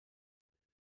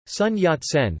Sun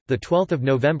Yat-sen, the 12th of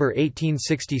November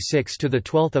 1866 to the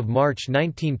 12th of March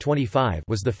 1925,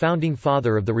 was the founding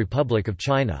father of the Republic of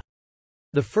China.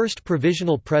 The first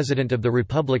provisional president of the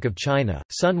Republic of China,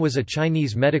 Sun was a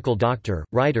Chinese medical doctor,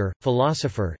 writer,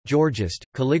 philosopher, georgist,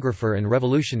 calligrapher and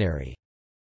revolutionary.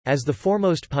 As the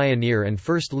foremost pioneer and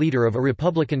first leader of a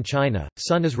republican China,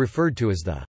 Sun is referred to as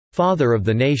the father of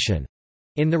the nation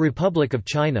in the Republic of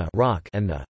China and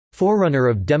the forerunner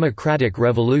of democratic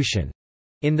revolution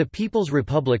in the People's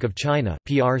Republic of China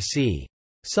 (PRC).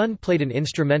 Sun played an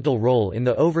instrumental role in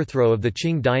the overthrow of the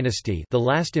Qing dynasty, the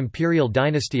last imperial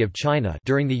dynasty of China,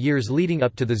 during the years leading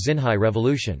up to the Xinhai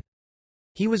Revolution.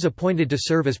 He was appointed to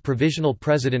serve as provisional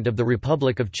president of the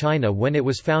Republic of China when it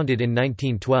was founded in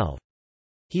 1912.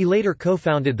 He later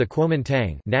co-founded the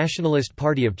Kuomintang Nationalist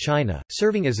Party of China,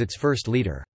 serving as its first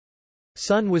leader.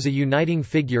 Sun was a uniting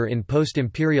figure in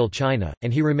post-imperial China,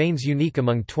 and he remains unique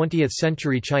among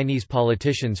 20th-century Chinese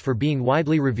politicians for being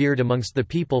widely revered amongst the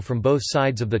people from both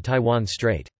sides of the Taiwan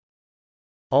Strait.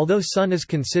 Although Sun is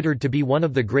considered to be one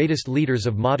of the greatest leaders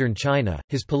of modern China,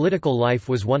 his political life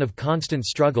was one of constant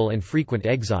struggle and frequent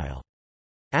exile.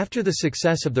 After the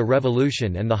success of the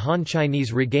revolution and the Han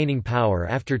Chinese regaining power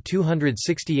after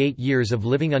 268 years of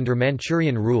living under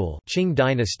Manchurian rule, Qing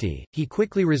dynasty, he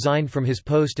quickly resigned from his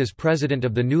post as president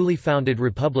of the newly founded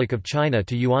Republic of China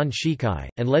to Yuan Shikai,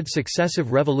 and led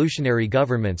successive revolutionary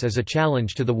governments as a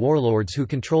challenge to the warlords who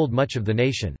controlled much of the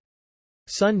nation.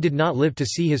 Sun did not live to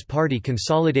see his party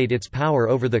consolidate its power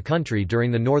over the country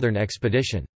during the Northern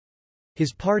Expedition.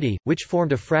 His party, which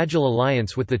formed a fragile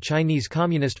alliance with the Chinese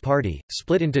Communist Party,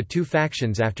 split into two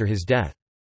factions after his death.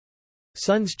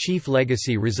 Sun's chief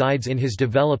legacy resides in his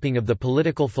developing of the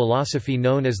political philosophy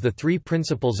known as the Three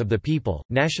Principles of the People: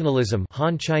 nationalism,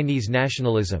 Han Chinese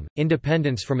nationalism,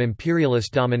 independence from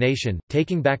imperialist domination,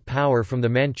 taking back power from the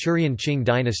Manchurian Qing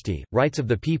dynasty, rights of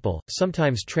the people,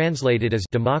 sometimes translated as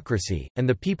democracy, and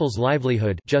the people's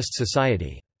livelihood, just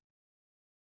society.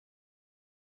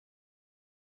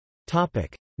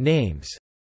 Names.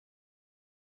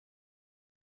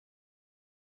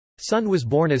 Sun was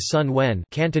born as Sun Wen,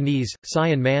 Cantonese,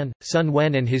 Sion Man, Sun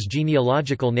Wen, and his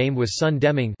genealogical name was Sun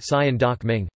Deming, Sion Dak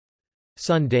Ming.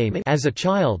 Sun Dae. As a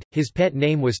child, his pet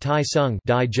name was Tai Sung,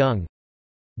 Dai Jung.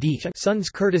 Sun's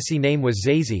courtesy name was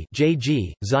Zazi,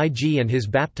 Jg, Zai and his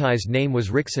baptized name was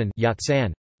Rixin,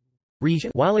 Yat-sen.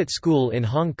 While at school in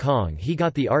Hong Kong he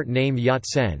got the art name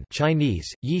Yat-sen, Chinese,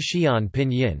 Yi Xian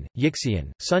Pinyin,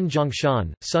 Yixian, Sun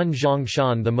Zhongshan. Sun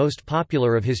Zhongshan, the most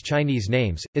popular of his Chinese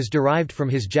names, is derived from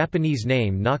his Japanese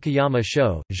name Nakayama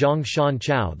Sho, Zhongshan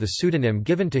Chao, the pseudonym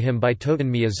given to him by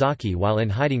Toten Miyazaki while in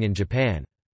hiding in Japan.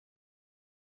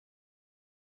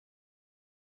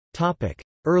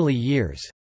 Early years.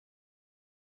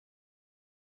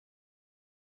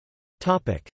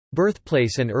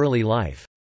 Birthplace and early life.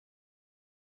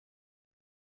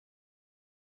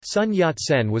 Sun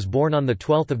Yat-sen was born on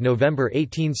 12 November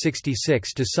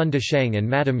 1866 to Sun Desheng and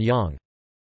Madame Yang.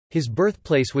 His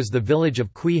birthplace was the village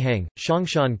of Quiheng,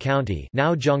 Xiangshan County,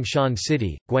 now Zhongshan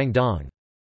City, Guangdong.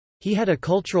 He had a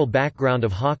cultural background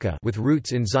of Hakka with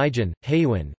roots in Zhejiang,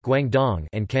 Heian, Guangdong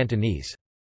and Cantonese.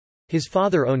 His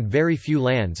father owned very few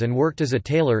lands and worked as a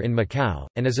tailor in Macau,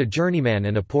 and as a journeyman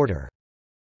and a porter.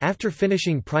 After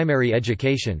finishing primary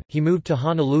education, he moved to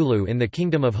Honolulu in the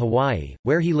Kingdom of Hawaii,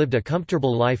 where he lived a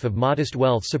comfortable life of modest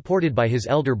wealth supported by his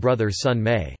elder brother Sun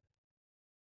Mei.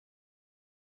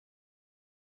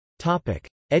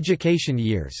 Education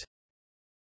years.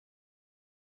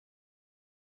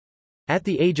 At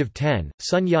the age of 10,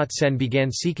 Sun Yat-sen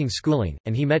began seeking schooling,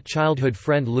 and he met childhood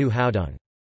friend Liu Haodong.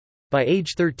 By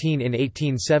age 13 in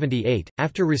 1878,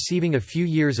 after receiving a few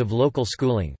years of local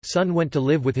schooling, Sun went to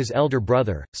live with his elder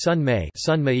brother, Sun Mei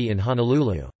in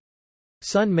Honolulu.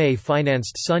 Sun Mei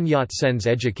financed Sun Yat-sen's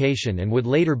education and would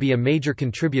later be a major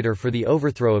contributor for the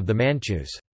overthrow of the Manchus.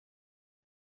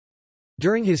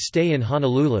 During his stay in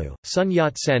Honolulu, Sun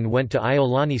Yat-sen went to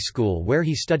Iolani School where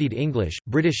he studied English,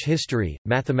 British history,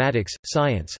 mathematics,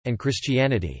 science, and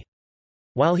Christianity.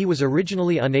 While he was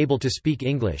originally unable to speak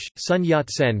English, Sun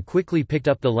Yat-sen quickly picked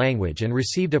up the language and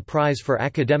received a prize for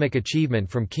academic achievement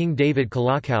from King David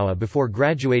Kalakaua before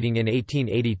graduating in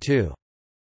 1882.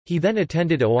 He then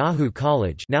attended Oahu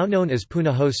College, now known as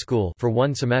Punahou School, for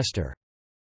one semester.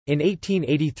 In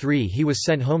 1883 he was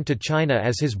sent home to China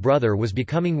as his brother was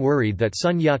becoming worried that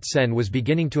Sun Yat-sen was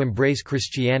beginning to embrace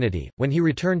Christianity. When he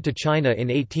returned to China in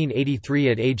 1883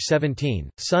 at age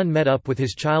 17, Sun met up with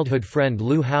his childhood friend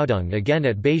Liu Haodong again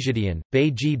at Beijidian,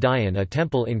 Beiji Dian, a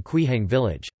temple in Quiheng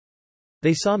village.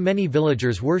 They saw many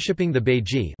villagers worshipping the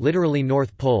Beiji, literally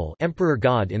North Pole, emperor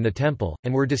god in the temple,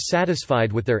 and were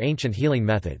dissatisfied with their ancient healing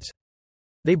methods.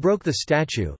 They broke the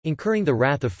statue, incurring the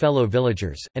wrath of fellow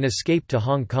villagers, and escaped to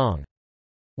Hong Kong.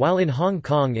 While in Hong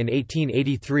Kong in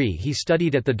 1883 he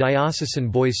studied at the Diocesan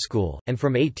Boys' School, and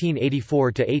from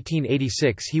 1884 to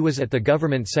 1886 he was at the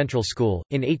Government Central School.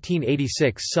 In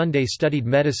 1886 Sunday studied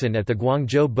medicine at the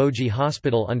Guangzhou Boji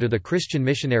Hospital under the Christian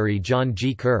missionary John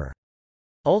G. Kerr.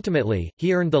 Ultimately,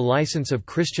 he earned the license of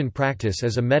Christian practice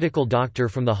as a medical doctor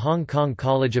from the Hong Kong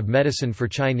College of Medicine for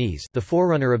Chinese, the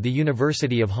forerunner of the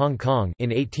University of Hong Kong, in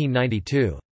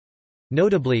 1892.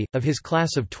 Notably, of his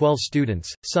class of 12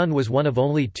 students, Sun was one of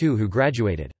only 2 who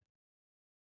graduated.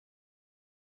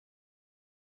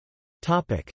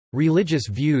 Religious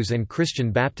views and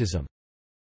Christian baptism.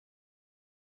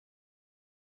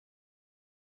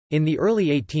 In the early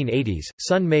 1880s,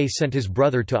 Sun May sent his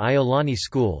brother to Iolani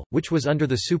School, which was under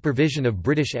the supervision of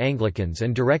British Anglicans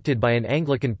and directed by an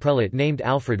Anglican prelate named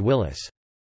Alfred Willis.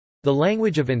 The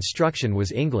language of instruction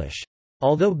was English.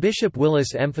 Although Bishop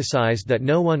Willis emphasized that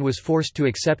no one was forced to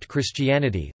accept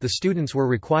Christianity, the students were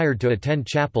required to attend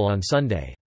chapel on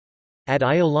Sunday. At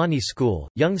Iolani School,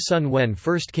 young Sun Wen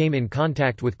first came in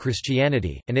contact with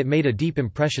Christianity, and it made a deep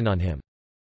impression on him.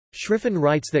 Schriffen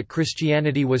writes that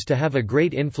Christianity was to have a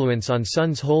great influence on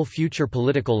Sun's whole future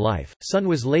political life. Sun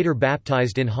was later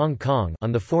baptized in Hong Kong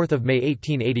on 4 May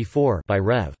 1884 by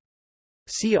Rev.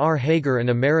 C. R. Hager, an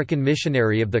American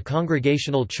missionary of the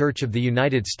Congregational Church of the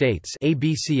United States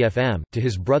 (ABCFM), to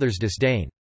his brother's disdain.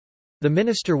 The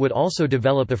minister would also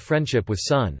develop a friendship with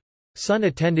Sun. Sun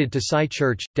attended Tsai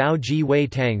Church, Dao Ji Wei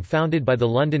Tang, founded by the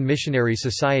London Missionary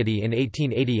Society in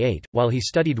 1888, while he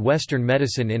studied Western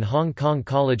medicine in Hong Kong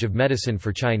College of Medicine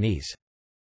for Chinese.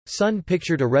 Sun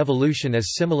pictured a revolution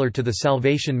as similar to the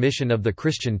Salvation Mission of the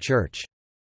Christian Church.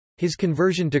 His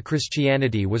conversion to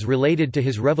Christianity was related to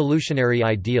his revolutionary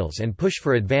ideals and push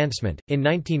for advancement. In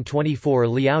 1924,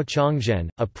 Liao Chongzhen,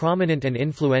 a prominent and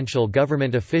influential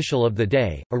government official of the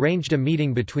day, arranged a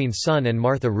meeting between Sun and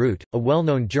Martha Root, a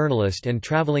well-known journalist and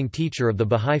traveling teacher of the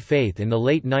Bahá'í Faith in the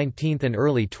late 19th and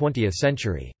early 20th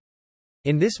century.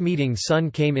 In this meeting, Sun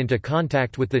came into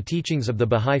contact with the teachings of the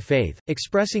Bahá'í Faith,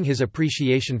 expressing his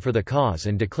appreciation for the cause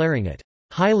and declaring it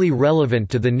highly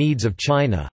relevant to the needs of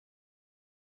China.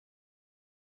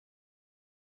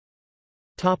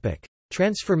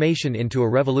 Transformation into a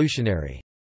revolutionary.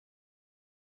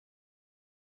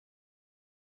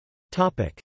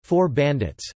 4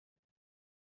 bandits.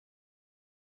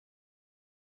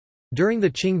 During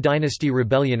the Qing dynasty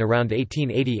rebellion around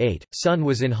 1888, Sun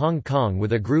was in Hong Kong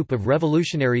with a group of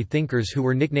revolutionary thinkers who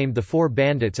were nicknamed the 4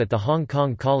 Bandits at the Hong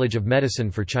Kong College of Medicine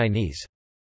for Chinese.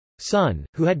 Sun,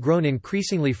 who had grown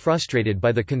increasingly frustrated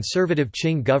by the conservative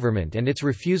Qing government and its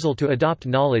refusal to adopt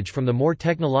knowledge from the more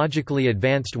technologically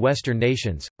advanced Western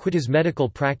nations, quit his medical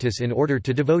practice in order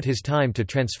to devote his time to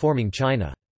transforming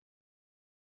China.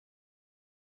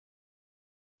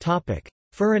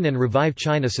 Foreign and Revive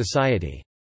China Society.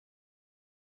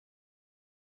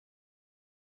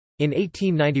 In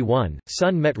 1891,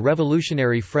 Sun met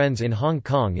revolutionary friends in Hong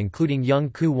Kong including Yung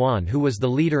Ku Wan, who was the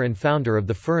leader and founder of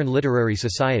the Foreign Literary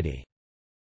Society.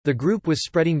 The group was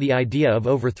spreading the idea of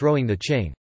overthrowing the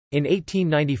Qing. In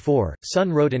 1894,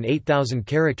 Sun wrote an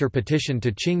 8,000-character petition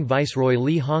to Qing Viceroy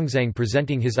Li Hongzhang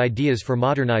presenting his ideas for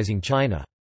modernizing China.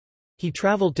 He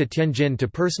traveled to Tianjin to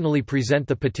personally present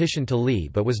the petition to Li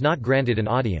but was not granted an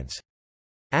audience.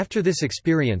 After this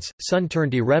experience, Sun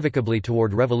turned irrevocably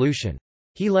toward revolution.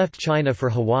 He left China for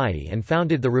Hawaii and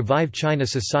founded the Revive China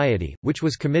Society, which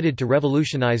was committed to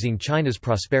revolutionizing China's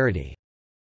prosperity.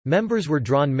 Members were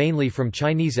drawn mainly from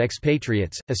Chinese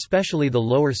expatriates, especially the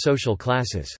lower social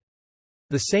classes.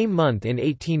 The same month in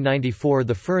 1894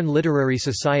 the Foreign Literary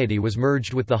Society was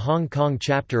merged with the Hong Kong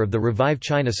chapter of the Revive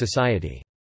China Society.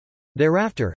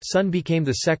 Thereafter, Sun became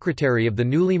the secretary of the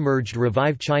newly merged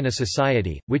Revive China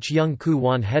Society, which Yung Ku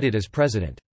Wan headed as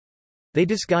president. They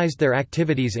disguised their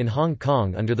activities in Hong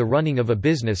Kong under the running of a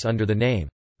business under the name,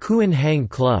 Kuan Hang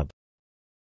Club.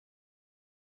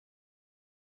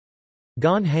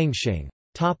 Gan Hangxing.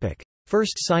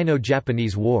 First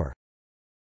Sino-Japanese War.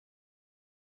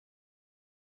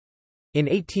 In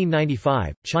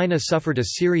 1895, China suffered a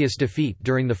serious defeat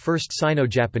during the First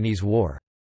Sino-Japanese War.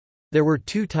 There were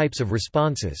 2 types of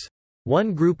responses.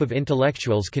 One group of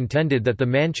intellectuals contended that the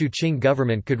Manchu Qing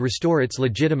government could restore its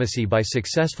legitimacy by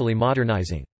successfully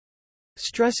modernizing.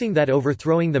 Stressing that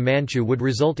overthrowing the Manchu would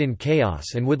result in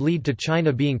chaos and would lead to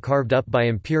China being carved up by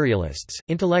imperialists,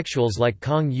 intellectuals like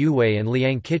Kang Youwei and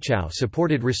Liang Qichao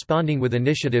supported responding with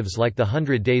initiatives like the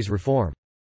 100 Days Reform.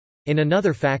 In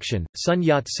another faction, Sun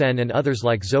Yat-sen and others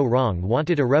like Zhou Rong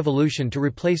wanted a revolution to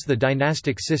replace the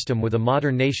dynastic system with a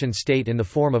modern nation-state in the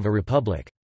form of a republic.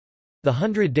 The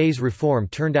Hundred Days Reform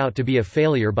turned out to be a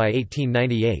failure by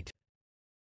 1898.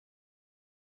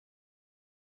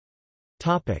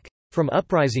 From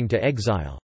uprising to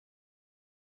exile.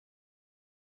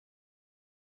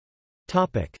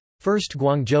 First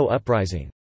Guangzhou Uprising.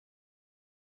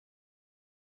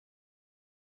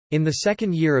 In the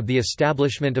second year of the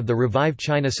establishment of the Revive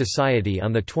China Society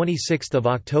on 26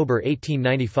 October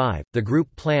 1895, the group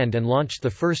planned and launched the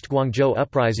First Guangzhou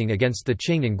Uprising against the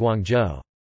Qing in Guangzhou.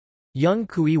 Yang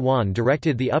Kui-wan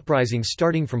directed the uprising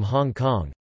starting from Hong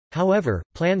Kong. However,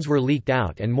 plans were leaked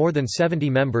out and more than 70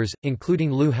 members, including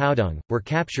Liu Haodong, were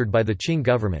captured by the Qing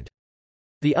government.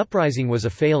 The uprising was a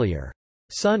failure.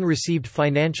 Sun received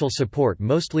financial support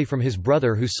mostly from his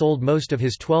brother who sold most of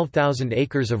his 12,000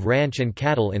 acres of ranch and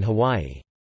cattle in Hawaii.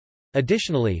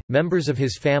 Additionally, members of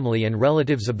his family and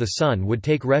relatives of the Sun would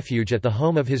take refuge at the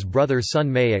home of his brother Sun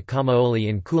Mei at Kamaoli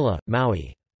in Kula,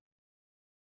 Maui.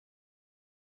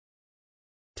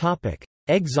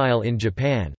 Exile in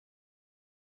Japan.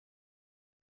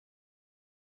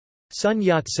 Sun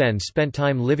Yat-sen spent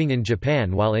time living in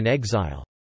Japan while in exile.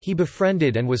 He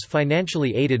befriended and was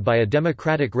financially aided by a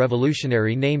democratic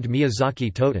revolutionary named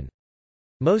Miyazaki Toten.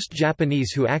 Most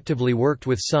Japanese who actively worked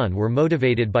with Sun were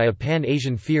motivated by a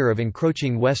pan-Asian fear of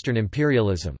encroaching Western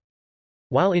imperialism.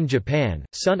 While in Japan,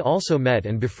 Sun also met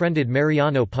and befriended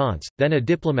Mariano Ponce, then a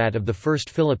diplomat of the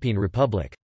First Philippine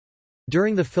Republic.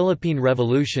 During the Philippine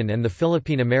Revolution and the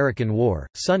Philippine-American War,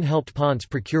 Sun helped Ponce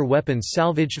procure weapons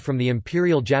salvaged from the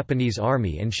Imperial Japanese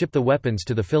Army and ship the weapons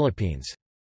to the Philippines.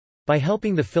 By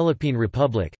helping the Philippine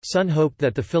Republic, Sun hoped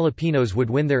that the Filipinos would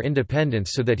win their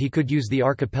independence so that he could use the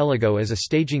archipelago as a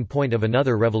staging point of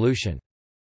another revolution.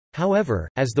 However,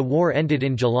 as the war ended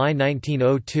in July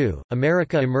 1902,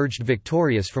 America emerged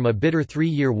victorious from a bitter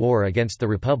three-year war against the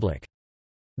Republic.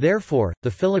 Therefore,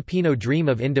 the Filipino dream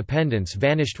of independence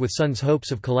vanished with Sun's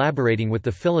hopes of collaborating with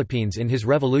the Philippines in his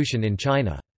revolution in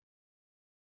China.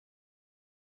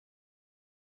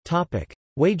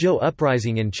 Huizhou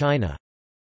Uprising in China.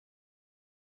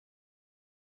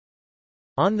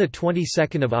 On the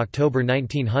 22nd of October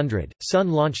 1900,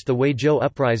 Sun launched the Huizhou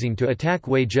Uprising to attack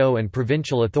Huizhou and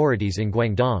provincial authorities in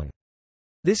Guangdong.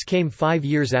 This came 5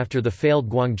 years after the failed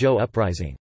Guangzhou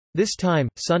Uprising. This time,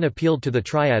 Sun appealed to the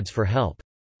triads for help.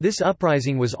 This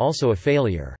uprising was also a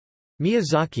failure.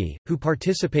 Miyazaki, who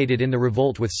participated in the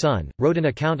revolt with Sun, wrote an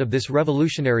account of this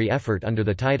revolutionary effort under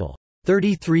the title,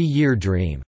 33-Year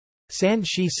Dream, San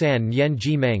Shi San Nian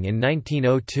Jimeng in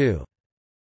 1902.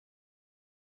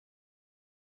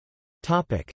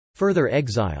 Further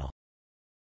exile.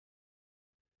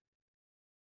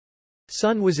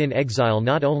 Sun was in exile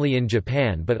not only in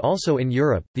Japan but also in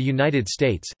Europe, the United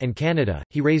States, and Canada.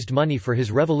 He raised money for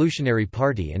his Revolutionary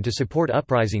Party and to support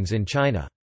uprisings in China.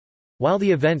 While the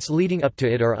events leading up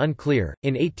to it are unclear,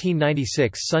 in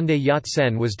 1896 Sunday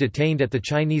Yat-sen was detained at the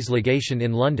Chinese legation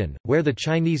in London, where the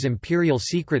Chinese Imperial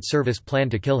Secret Service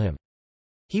planned to kill him.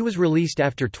 He was released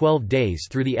after 12 days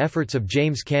through the efforts of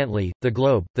James Cantley, The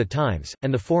Globe, The Times,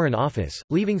 and the Foreign Office,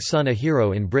 leaving Sun a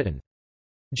hero in Britain.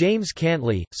 James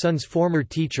Cantley, Sun's former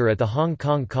teacher at the Hong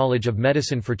Kong College of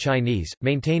Medicine for Chinese,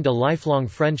 maintained a lifelong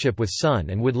friendship with Sun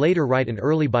and would later write an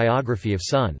early biography of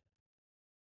Sun.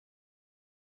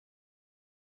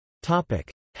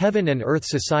 Heaven and Earth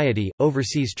Society,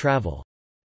 overseas travel.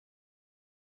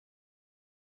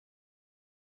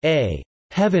 A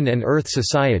Heaven and Earth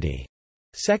Society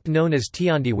sect known as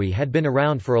Tiandihui had been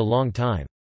around for a long time.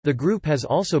 The group has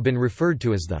also been referred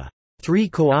to as the Three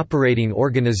Cooperating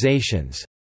Organizations,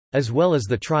 as well as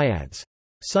the Triads.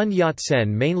 Sun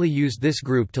Yat-sen mainly used this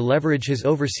group to leverage his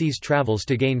overseas travels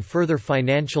to gain further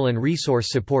financial and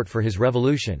resource support for his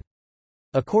revolution.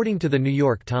 According to the New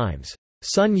York Times,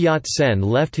 Sun Yat-sen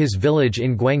left his village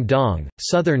in Guangdong,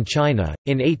 southern China,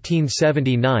 in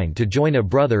 1879 to join a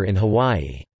brother in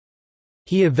Hawaii.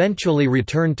 He eventually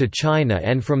returned to China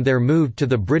and from there moved to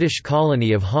the British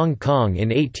colony of Hong Kong in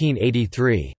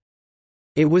 1883.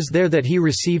 It was there that he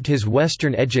received his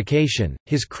Western education,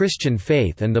 his Christian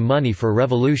faith and the money for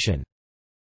revolution.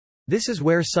 This is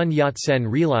where Sun Yat-sen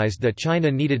realized that China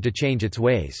needed to change its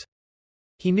ways.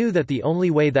 He knew that the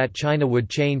only way that China would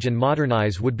change and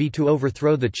modernize would be to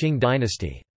overthrow the Qing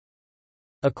dynasty.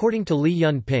 According to Li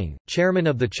Yunping, chairman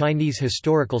of the Chinese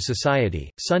Historical Society,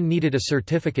 Sun needed a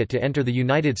certificate to enter the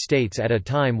United States at a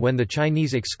time when the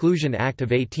Chinese Exclusion Act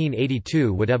of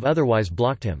 1882 would have otherwise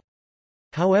blocked him.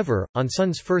 However, on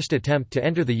Sun's first attempt to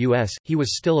enter the U.S., he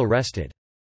was still arrested.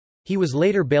 He was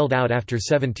later bailed out after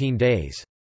 17 days.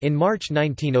 In March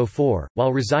 1904,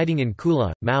 while residing in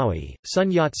Kula, Maui, Sun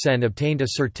Yat-sen obtained a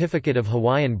certificate of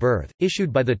Hawaiian birth,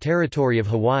 issued by the Territory of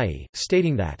Hawaii,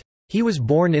 stating that He was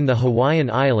born in the Hawaiian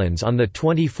Islands on the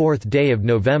 24th day of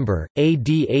November, AD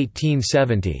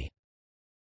 1870.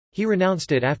 He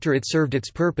renounced it after it served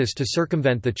its purpose to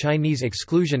circumvent the Chinese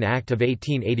Exclusion Act of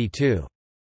 1882.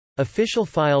 Official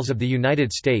files of the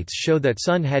United States show that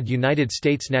Sun had United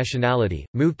States nationality,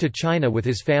 moved to China with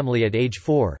his family at age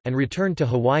 4, and returned to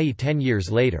Hawaii 10 years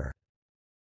later.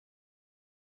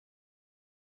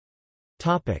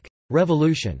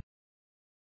 Revolution.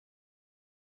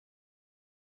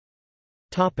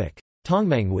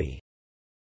 Tongmenghui.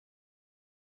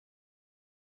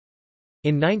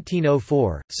 In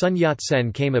 1904, Sun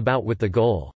Yat-sen came about with the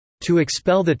goal to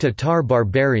expel the Tatar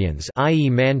barbarians, i.e.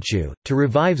 Manchu, to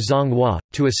revive Zhonghua,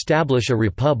 to establish a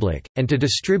republic, and to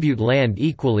distribute land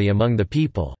equally among the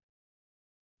people.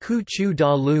 Ku chu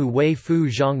da lu wei fu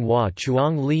Zhonghua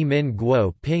chuang li min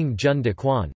guo ping jun de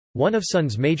quan. One of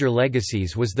Sun's major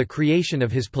legacies was the creation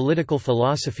of his political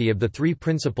philosophy of the three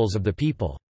principles of the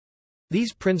people.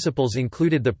 These principles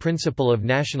included the principle of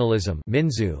nationalism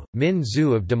Minzu,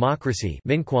 Min-zu of democracy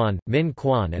Minquan,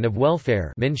 Min-quan and of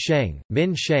welfare Min-sheng.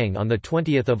 On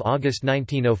 20 August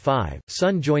 1905,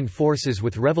 Sun joined forces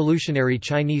with revolutionary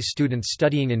Chinese students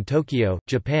studying in Tokyo,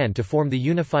 Japan to form the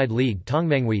Unified League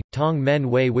Tongmenghui,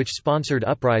 Tong-men-wei, which sponsored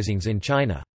uprisings in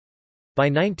China. By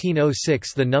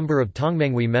 1906 the number of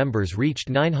Tongmenghui members reached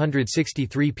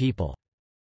 963 people.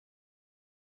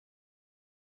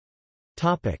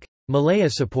 Malaya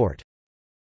support.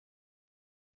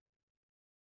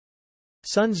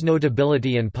 Sun's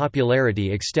notability and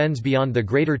popularity extends beyond the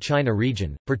Greater China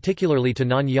region, particularly to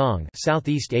Nanyang,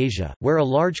 Southeast Asia, where a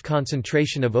large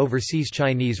concentration of overseas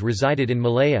Chinese resided in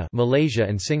Malaya, Malaysia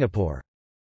and Singapore.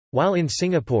 While in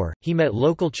Singapore, he met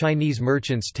local Chinese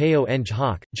merchants Teo Eng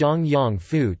Hock, Zhang Yang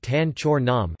Fu Tan Chor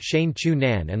Nam, Shane Chu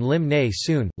Nan and Lim Nei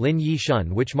Soon, Lin Yi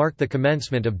Shun, which marked the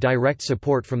commencement of direct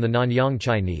support from the Nanyang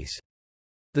Chinese.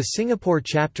 The Singapore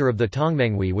chapter of the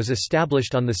Tongmenghui was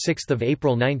established on 6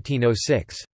 April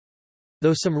 1906.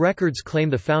 Though some records claim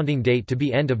the founding date to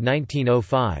be end of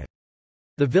 1905.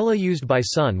 The villa used by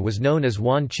Sun was known as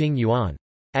Wan Ching Yuan.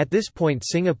 At this point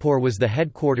Singapore was the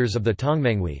headquarters of the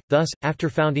Tongmenghui, thus, after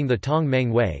founding the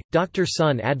Tongmenghui, Dr.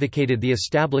 Sun advocated the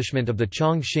establishment of the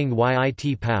Chong Xing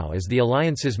Yit Pao as the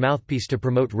alliance's mouthpiece to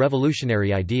promote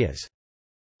revolutionary ideas.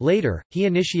 Later, he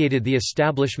initiated the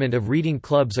establishment of reading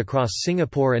clubs across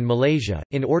Singapore and Malaysia,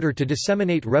 in order to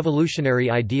disseminate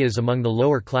revolutionary ideas among the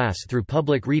lower class through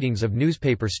public readings of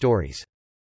newspaper stories.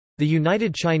 The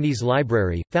United Chinese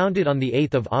Library, founded on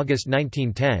 8 August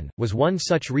 1910, was one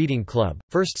such reading club,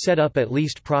 first set up at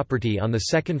leased property on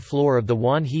the second floor of the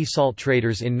Wan He Salt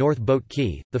Traders in North Boat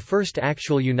Quay. The first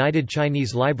actual United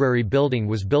Chinese Library building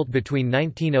was built between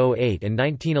 1908 and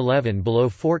 1911 below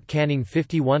Fort Canning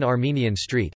 51 Armenian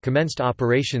Street, commenced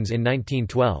operations in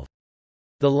 1912.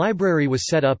 The library was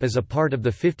set up as a part of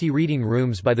the 50 reading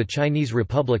rooms by the Chinese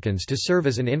Republicans to serve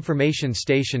as an information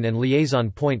station and liaison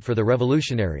point for the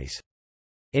revolutionaries.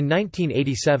 In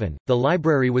 1987, the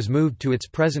library was moved to its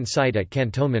present site at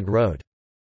Cantonment Road.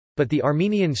 But the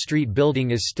Armenian Street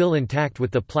building is still intact with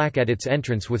the plaque at its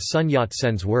entrance with Sun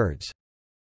Yat-sen's words.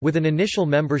 With an initial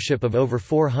membership of over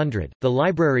 400, the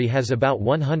library has about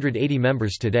 180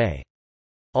 members today.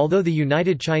 Although the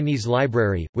United Chinese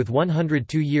Library, with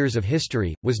 102 years of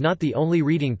history, was not the only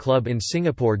reading club in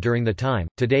Singapore during the time,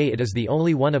 today it is the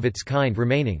only one of its kind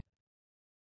remaining.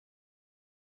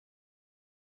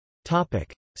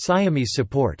 Siamese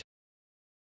support.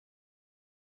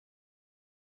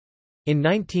 In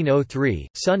 1903,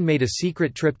 Sun made a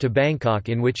secret trip to Bangkok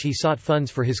in which he sought funds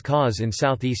for his cause in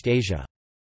Southeast Asia.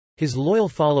 His loyal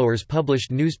followers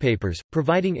published newspapers,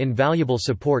 providing invaluable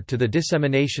support to the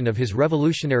dissemination of his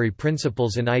revolutionary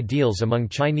principles and ideals among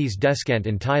Chinese descent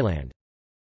in Thailand.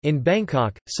 In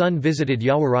Bangkok, Sun visited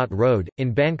Yaowarat Road,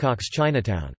 in Bangkok's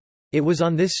Chinatown. It was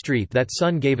on this street that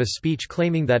Sun gave a speech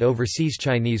claiming that overseas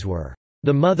Chinese were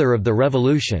the mother of the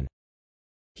revolution.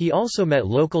 He also met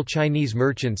local Chinese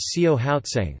merchants Seo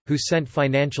Houtseng, who sent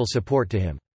financial support to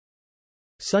him.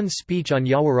 Sun's speech on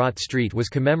Yaowarat Street was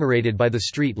commemorated by the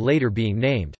street later being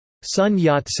named Sun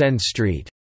Yat-sen Street,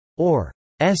 or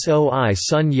Soi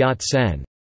Sun Yat-sen,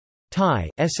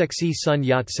 Thai, Sxe Sun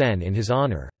Yat-sen in his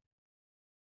honor.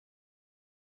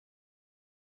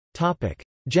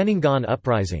 Zheningan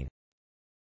Uprising.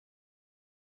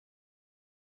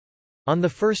 On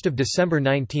 1 December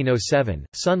 1907,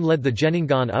 Sun led the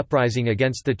Zheningan Uprising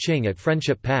against the Qing at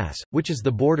Friendship Pass, which is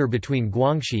the border between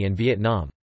Guangxi and Vietnam.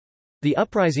 The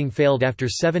uprising failed after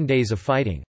 7 days of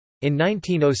fighting. In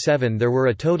 1907 there were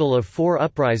a total of 4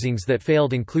 uprisings that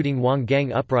failed, including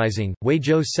Wanggang Uprising,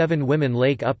 Huizhou 7 Women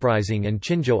Lake Uprising and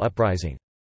Qinzhou Uprising.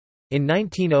 In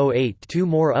 1908 two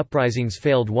more uprisings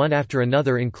failed one after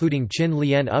another, including Qin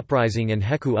Lian Uprising and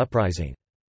Heku Uprising.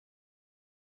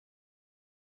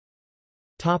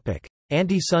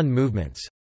 Anti-Sun movements.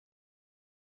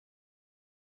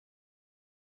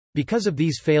 Because of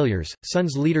these failures,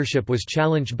 Sun's leadership was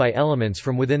challenged by elements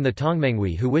from within the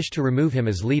Tongmenghui who wished to remove him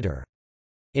as leader.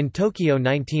 In Tokyo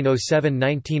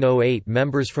 1907–1908,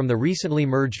 members from the recently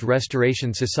merged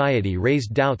Restoration Society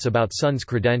raised doubts about Sun's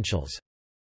credentials.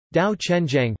 Dao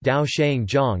Chenjiang, Dao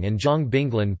Shaozhang and Zhang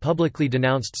Binglan publicly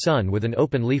denounced Sun with an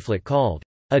open leaflet called,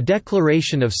 "A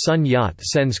Declaration of Sun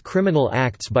Yat-sen's Criminal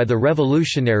Acts by the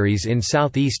Revolutionaries in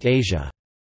Southeast Asia."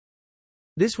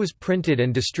 This was printed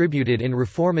and distributed in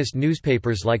reformist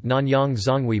newspapers like Nanyang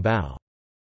Zhonghui Bao.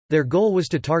 Their goal was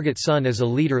to target Sun as a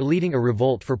leader leading a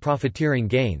revolt for profiteering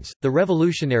gains. The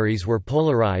revolutionaries were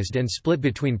polarized and split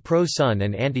between pro-Sun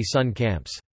and anti-Sun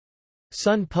camps.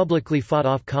 Sun publicly fought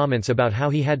off comments about how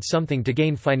he had something to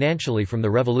gain financially from the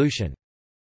revolution.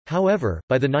 However,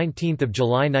 by 19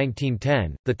 July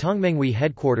 1910, the Tongmenghui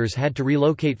headquarters had to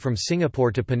relocate from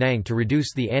Singapore to Penang to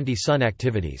reduce the anti-Sun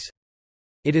activities.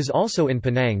 It is also in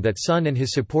Penang that Sun and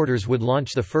his supporters would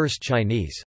launch the first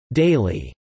Chinese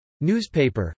daily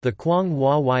newspaper, the Quang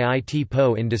Hua Yit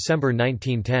Po, in December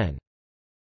 1910.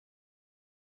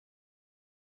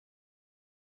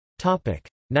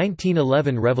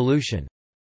 1911 revolution.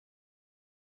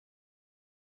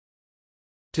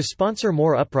 To sponsor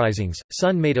more uprisings,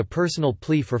 Sun made a personal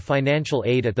plea for financial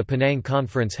aid at the Penang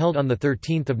Conference held on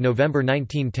 13 November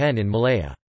 1910 in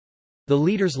Malaya. The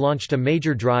leaders launched a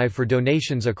major drive for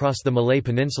donations across the Malay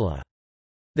Peninsula.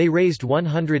 They raised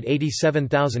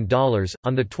 $187,000.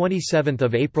 On 27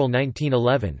 April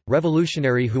 1911,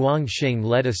 revolutionary Huang Xing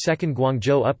led a second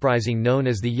Guangzhou uprising known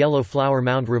as the Yellow Flower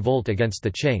Mound Revolt against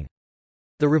the Qing.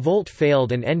 The revolt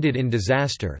failed and ended in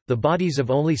disaster. The bodies of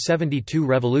only 72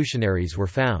 revolutionaries were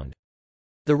found.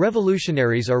 The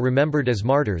revolutionaries are remembered as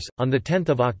martyrs. On 10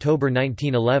 October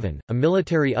 1911, a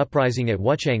military uprising at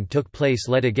Wuchang took place,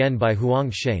 led again by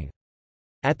Huang Xing.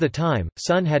 At the time,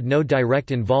 Sun had no direct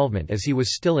involvement as he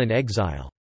was still in exile.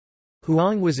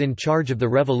 Huang was in charge of the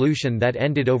revolution that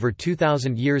ended over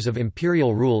 2,000 years of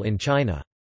imperial rule in China.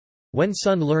 When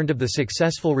Sun learned of the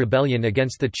successful rebellion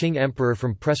against the Qing emperor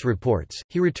from press reports,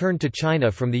 he returned to China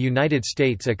from the United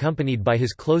States accompanied by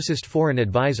his closest foreign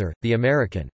advisor, the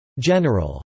American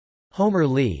General Homer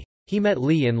Lee. He met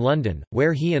Lee in London,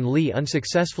 where he and Lee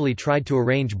unsuccessfully tried to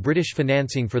arrange British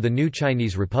financing for the new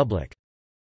Chinese Republic.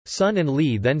 Sun and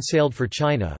Lee then sailed for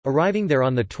China, arriving there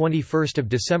on 21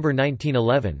 December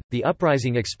 1911. The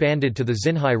uprising expanded to the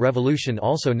Xinhai Revolution,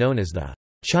 also known as the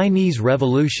Chinese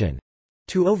Revolution,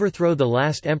 to overthrow the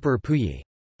last Emperor Puyi.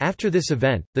 After this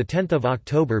event, 10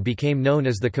 October became known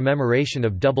as the commemoration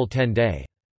of Double 10 Day.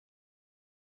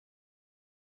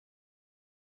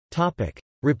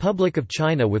 Republic of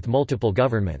China with multiple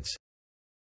governments.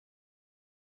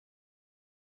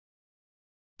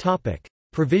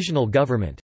 Provisional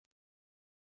government.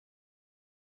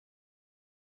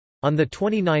 On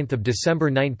 29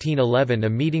 December 1911, a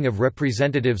meeting of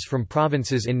representatives from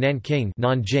provinces in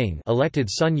Nanjing elected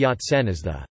Sun Yat-sen as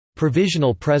the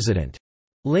provisional president.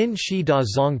 Lin Shi Da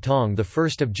Zong Tong. 1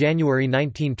 January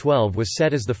 1912 was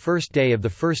set as the first day of the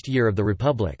first year of the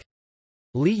Republic.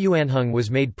 Li Yuanheng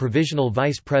was made provisional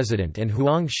vice president and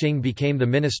Huang Xing became the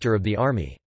minister of the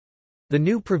army. The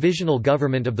new provisional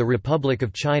government of the Republic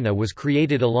of China was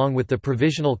created along with the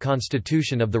provisional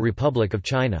constitution of the Republic of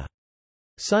China.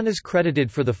 Sun is credited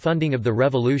for the funding of the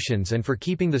revolutions and for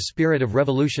keeping the spirit of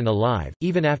revolution alive,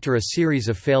 even after a series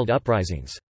of failed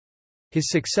uprisings. His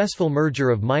successful merger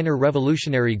of minor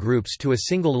revolutionary groups to a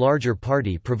single larger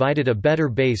party provided a better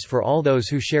base for all those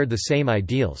who shared the same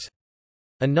ideals.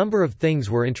 A number of things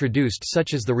were introduced,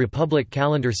 such as the republic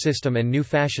calendar system and new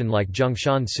fashion like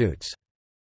Zhongshan suits.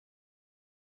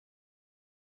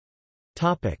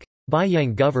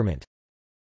 Beiyang government.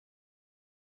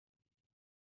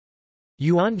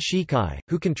 Yuan Shikai,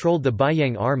 who controlled the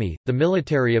Beiyang army, the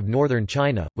military of northern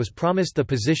China, was promised the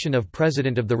position of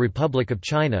President of the Republic of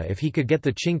China if he could get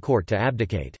the Qing court to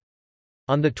abdicate.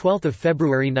 On 12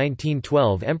 February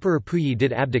 1912, Emperor Puyi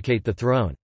did abdicate the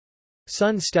throne.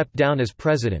 Sun stepped down as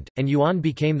president, and Yuan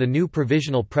became the new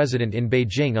provisional president in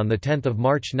Beijing on 10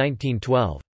 March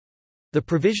 1912. The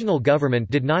provisional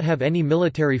government did not have any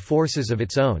military forces of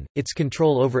its own, its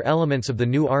control over elements of the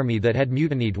new army that had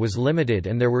mutinied was limited,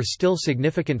 and there were still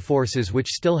significant forces which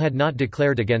still had not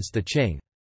declared against the Qing.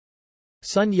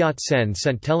 Sun Yat-sen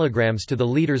sent telegrams to the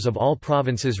leaders of all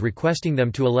provinces requesting them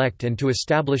to elect and to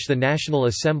establish the National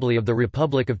Assembly of the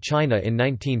Republic of China in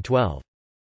 1912.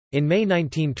 In May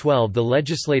 1912 the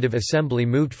Legislative Assembly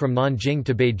moved from Nanjing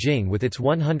to Beijing with its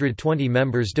 120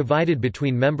 members divided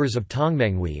between members of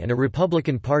Tongmenghui and a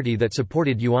Republican Party that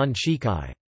supported Yuan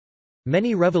Shikai.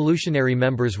 Many revolutionary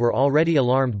members were already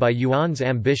alarmed by Yuan's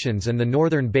ambitions and the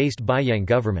northern-based Beiyang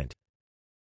government.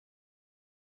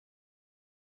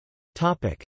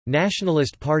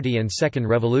 Nationalist Party and Second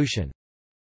Revolution.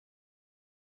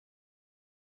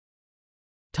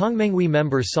 Tongmenghui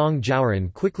member Song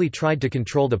Jiaoren quickly tried to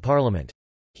control the parliament.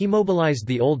 He mobilized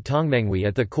the old Tongmenghui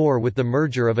at the core with the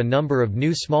merger of a number of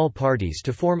new small parties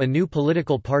to form a new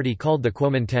political party called the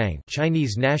Kuomintang,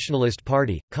 Chinese Nationalist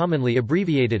Party, commonly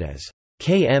abbreviated as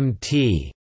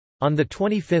KMT, on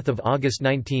 25 August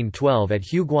 1912 at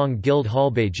Huguang Guild Hall,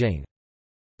 Beijing.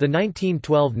 The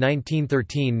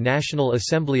 1912–1913 National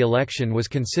Assembly election was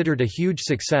considered a huge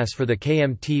success for the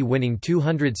KMT, winning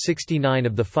 269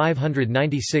 of the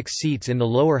 596 seats in the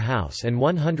lower house and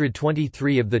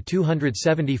 123 of the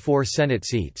 274 Senate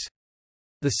seats.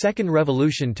 The Second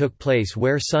Revolution took place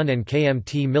where Sun and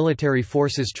KMT military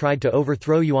forces tried to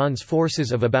overthrow Yuan's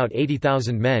forces of about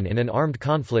 80,000 men in an armed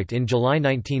conflict in July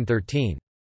 1913.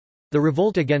 The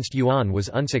revolt against Yuan was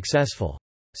unsuccessful.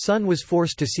 Sun was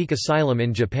forced to seek asylum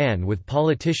in Japan with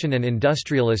politician and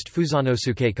industrialist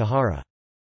Fusanosuke Kihara.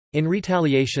 In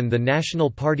retaliation, the National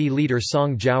Party leader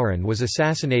Song Jiaoren was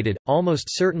assassinated, almost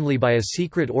certainly by a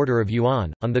secret order of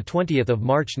Yuan, on 20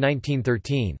 March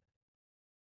 1913.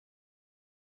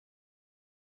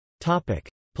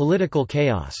 Political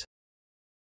chaos.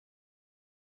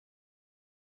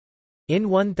 In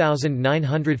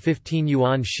 1915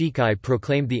 Yuan Shikai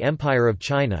proclaimed the Empire of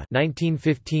China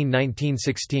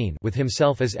 1915–1916 with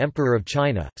himself as Emperor of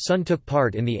China. Sun took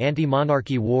part in the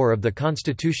anti-monarchy war of the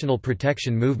Constitutional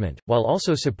Protection Movement, while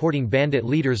also supporting bandit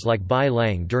leaders like Bai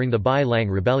Lang during the Bai Lang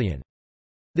Rebellion.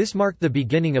 This marked the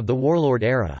beginning of the warlord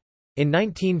era. In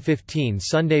 1915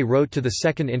 Sunday wrote to the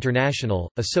Second International,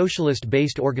 a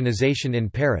socialist-based organization in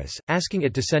Paris, asking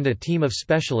it to send a team of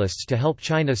specialists to help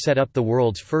China set up the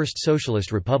world's first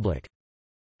socialist republic.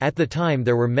 At the time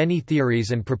there were many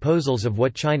theories and proposals of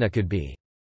what China could be.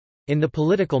 In the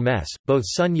political mess, both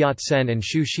Sun Yat-sen and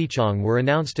Xu Shichong were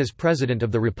announced as President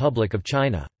of the Republic of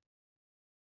China.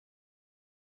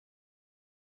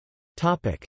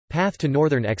 Path to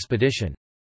Northern Expedition.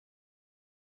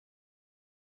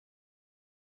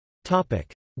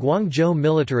 Guangzhou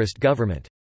militarist government.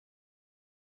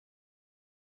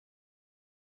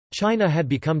 China had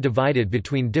become divided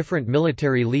between different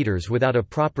military leaders without a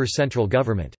proper central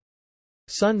government.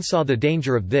 Sun saw the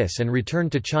danger of this and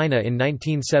returned to China in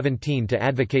 1917 to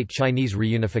advocate Chinese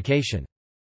reunification.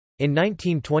 In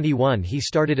 1921 he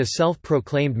started a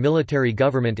self-proclaimed military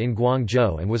government in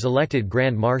Guangzhou and was elected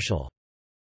Grand Marshal.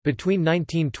 Between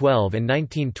 1912 and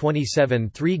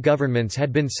 1927 three governments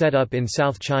had been set up in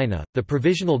South China, the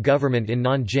Provisional Government in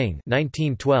Nanjing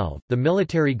 1912, the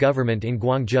Military Government in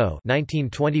Guangzhou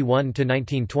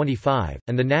 1921–1925,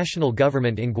 and the National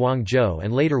Government in Guangzhou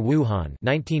and later Wuhan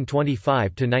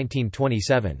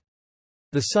 1925–1927.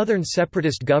 The Southern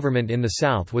Separatist Government in the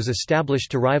south was established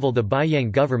to rival the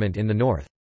Beiyang government in the north.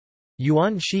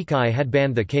 Yuan Shikai had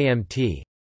banned the KMT.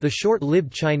 The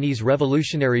short-lived Chinese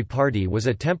Revolutionary Party was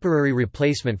a temporary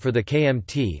replacement for the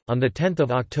KMT. On 10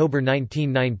 October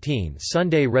 1919,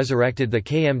 Sunday resurrected the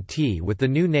KMT with the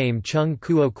new name Chung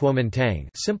Kuo Kuomintang,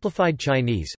 simplified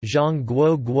Chinese, Zhang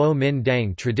Guo Guo Min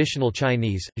Dang, traditional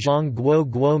Chinese, Zhang Guo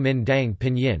Guo Min Dang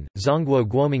pinyin, Zhongguo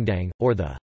Guomingdang, or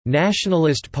the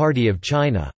Nationalist Party of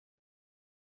China.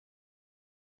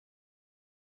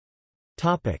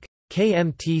 Topic: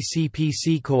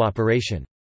 KMT-CPC cooperation.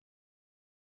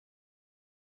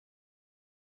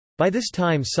 By this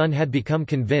time Sun had become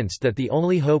convinced that the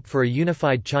only hope for a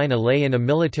unified China lay in a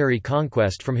military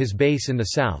conquest from his base in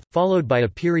the south, followed by a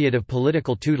period of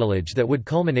political tutelage that would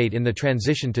culminate in the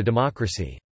transition to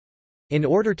democracy. In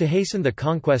order to hasten the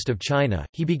conquest of China,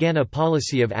 he began a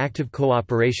policy of active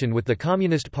cooperation with the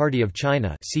Communist Party of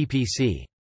China (CPC).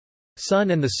 Sun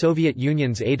and the Soviet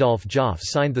Union's Adolf Joffe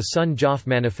signed the Sun-Joffe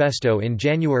Manifesto in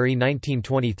January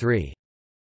 1923.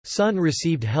 Sun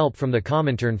received help from the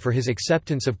Comintern for his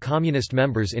acceptance of communist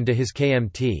members into his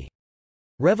KMT.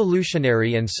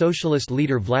 Revolutionary and socialist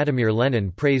leader Vladimir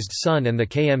Lenin praised Sun and the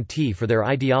KMT for their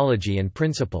ideology and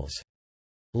principles.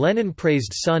 Lenin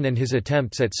praised Sun and his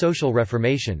attempts at social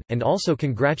reformation, and also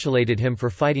congratulated him for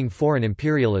fighting foreign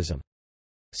imperialism.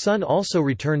 Sun also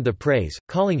returned the praise,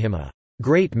 calling him a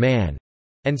great man,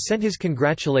 and sent his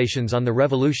congratulations on the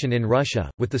revolution in Russia.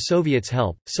 With the Soviets'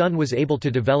 help, Sun was able to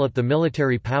develop the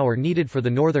military power needed for the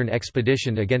northern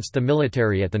expedition against the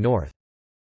military at the north.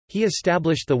 He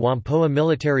established the Whampoa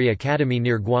Military Academy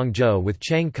near Guangzhou with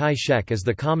Chiang Kai-shek as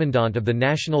the commandant of the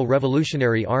National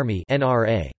Revolutionary Army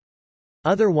 (NRA).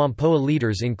 Other Whampoa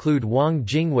leaders include Wang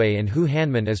Jingwei and Hu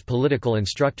Hanmin as political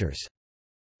instructors.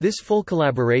 This full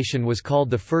collaboration was called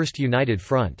the First United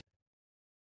Front.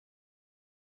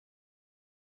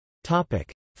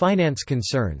 Finance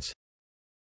concerns.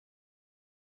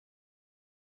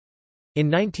 In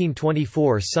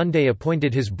 1924, Sunday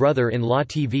appointed his brother-in-law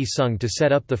TV Sung to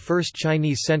set up the first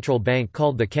Chinese central bank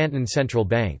called the Canton Central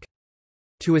Bank.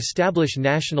 To establish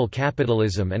national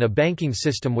capitalism and a banking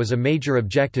system was a major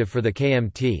objective for the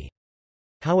KMT.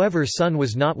 However, Sun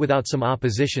was not without some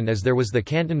opposition, as there was the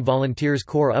Canton Volunteers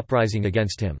Corps uprising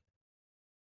against him.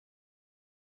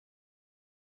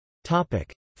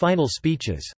 Final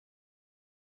speeches.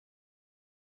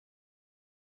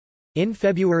 In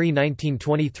February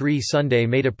 1923, Sunday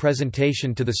made a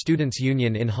presentation to the Students'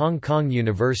 Union in Hong Kong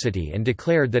University and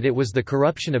declared that it was the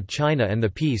corruption of China and the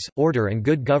peace, order and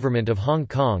good government of Hong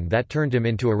Kong that turned him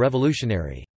into a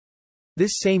revolutionary.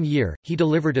 This same year, he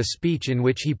delivered a speech in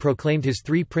which he proclaimed his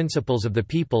 3 principles of the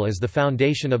people as the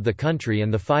foundation of the country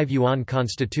and the 5 Yuan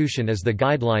Constitution as the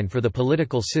guideline for the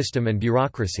political system and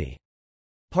bureaucracy.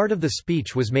 Part of the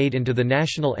speech was made into the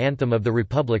national anthem of the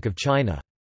Republic of China.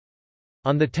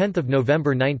 On 10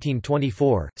 November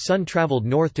 1924, Sun traveled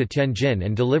north to Tianjin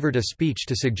and delivered a speech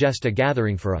to suggest a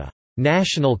gathering for a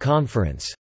 «national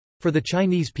conference» for the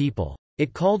Chinese people.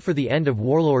 It called for the end of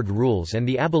warlord rules and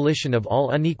the abolition of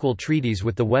all unequal treaties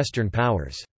with the Western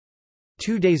powers.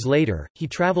 2 days later, he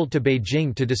traveled to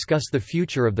Beijing to discuss the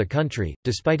future of the country,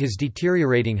 despite his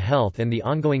deteriorating health and the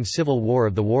ongoing civil war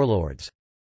of the warlords.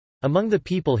 Among the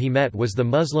people he met was the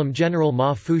Muslim general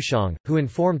Ma Fushang, who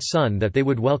informed Sun that they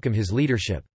would welcome his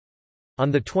leadership.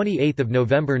 On 28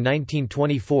 November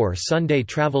 1924, Sunday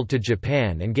traveled to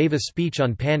Japan and gave a speech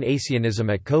on Pan-Asianism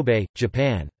at Kobe,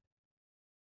 Japan.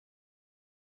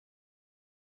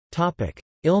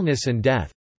 Illness and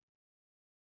death.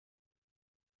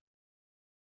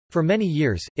 For many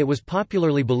years, it was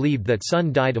popularly believed that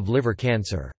Sun died of liver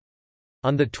cancer.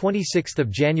 On 26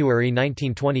 January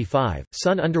 1925,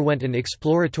 Sun underwent an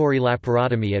exploratory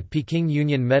laparotomy at Peking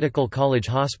Union Medical College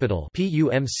Hospital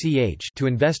to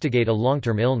investigate a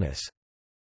long-term illness.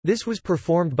 This was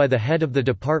performed by the head of the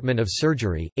Department of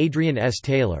Surgery, Adrian S.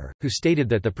 Taylor, who stated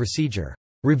that the procedure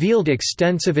revealed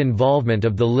extensive involvement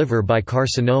of the liver by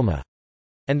carcinoma,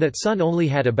 and that Sun only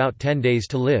had about 10 days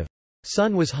to live.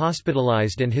 Sun was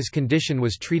hospitalized and his condition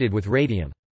was treated with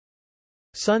radium.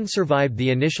 Sun survived the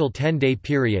initial 10-day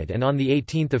period, and on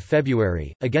 18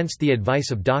 February, against the advice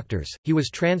of doctors, he was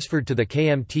transferred to the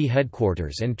KMT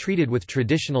headquarters and treated with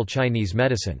traditional Chinese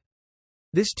medicine.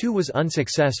 This too was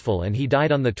unsuccessful and he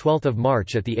died on 12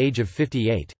 March at the age of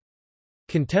 58.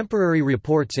 Contemporary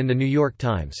reports in The New York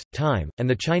Times, Time, and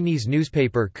the Chinese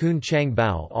newspaper Kun Chang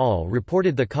Bao all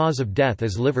reported the cause of death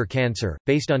as liver cancer,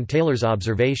 based on Taylor's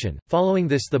observation. Following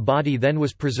this, the body then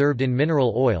was preserved in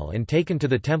mineral oil and taken to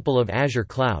the Temple of Azure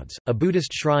Clouds, a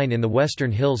Buddhist shrine in the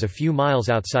Western Hills a few miles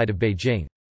outside of Beijing.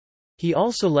 He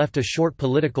also left a short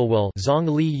political will Zong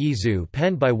Li Yizu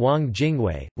penned by Wang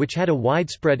Jingwei, which had a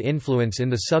widespread influence in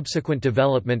the subsequent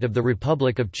development of the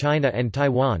Republic of China and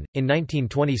Taiwan. In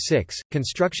 1926,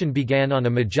 construction began on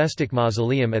a majestic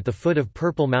mausoleum at the foot of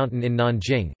Purple Mountain in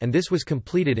Nanjing, and this was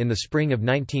completed in the spring of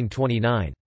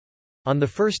 1929. On 1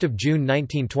 June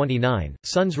 1929,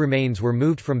 Sun's remains were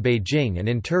moved from Beijing and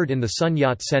interred in the Sun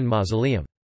Yat-sen Mausoleum.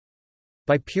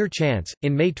 By pure chance,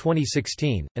 in May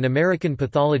 2016, an American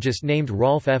pathologist named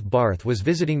Rolf F. Barth was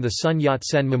visiting the Sun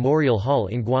Yat-sen Memorial Hall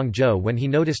in Guangzhou when he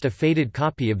noticed a faded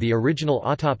copy of the original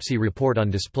autopsy report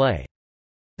on display.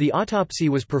 The autopsy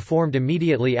was performed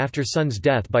immediately after Sun's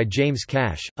death by James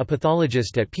Cash, a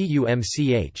pathologist at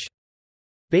PUMCH.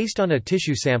 Based on a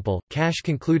tissue sample, Cash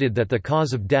concluded that the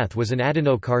cause of death was an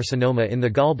adenocarcinoma in the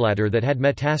gallbladder that had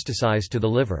metastasized to the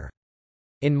liver.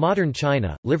 In modern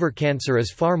China, liver cancer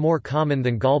is far more common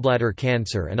than gallbladder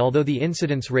cancer, and although the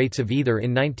incidence rates of either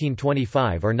in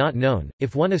 1925 are not known,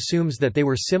 if one assumes that they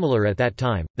were similar at that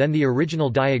time, then the original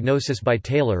diagnosis by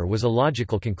Taylor was a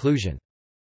logical conclusion.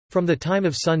 From the time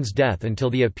of Sun's death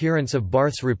until the appearance of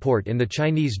Barth's report in the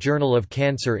Chinese Journal of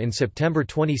Cancer in September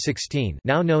 2016,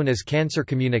 now known as Cancer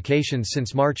Communications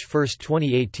since March 1,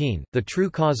 2018, the true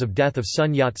cause of death of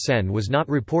Sun Yat-sen was not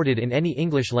reported in any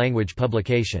English-language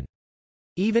publication.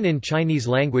 Even in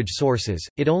Chinese-language sources,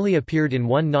 it only appeared in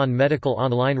one non-medical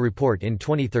online report in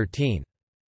 2013.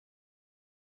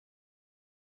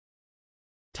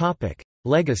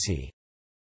 Legacy.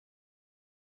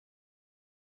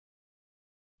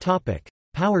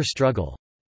 Power struggle.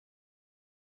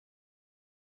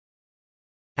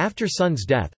 After Sun's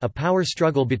death, a power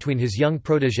struggle between his young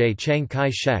protégé Chiang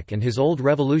Kai-shek and his old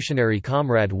revolutionary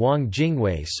comrade Wang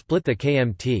Jingwei split the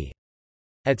KMT.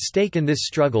 At stake in this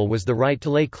struggle was the right to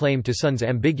lay claim to Sun's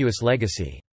ambiguous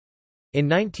legacy. In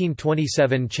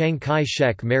 1927 Chiang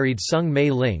Kai-shek married Sung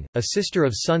Mei-ling, a sister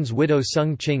of Sun's widow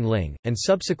Sung Ching-ling, and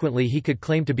subsequently he could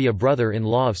claim to be a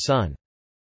brother-in-law of Sun.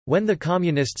 When the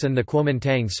Communists and the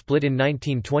Kuomintang split in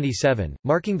 1927,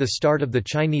 marking the start of the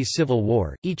Chinese Civil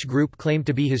War, each group claimed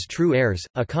to be his true heirs,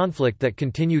 a conflict that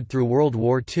continued through World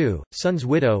War II. Sun's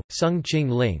widow, Sung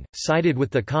Ching-ling, sided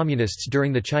with the Communists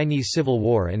during the Chinese Civil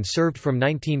War and served from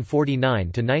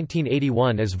 1949 to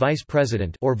 1981 as vice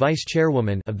president or vice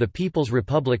chairwoman of the People's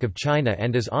Republic of China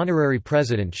and as honorary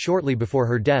president shortly before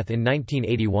her death in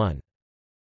 1981.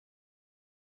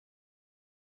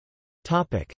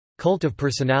 Cult of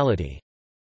personality.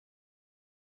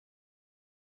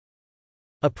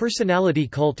 A personality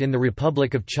cult in the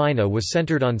Republic of China was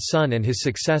centered on Sun and his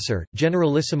successor,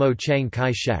 Generalissimo Chiang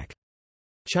Kai-shek.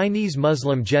 Chinese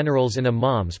Muslim generals and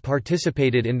imams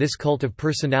participated in this cult of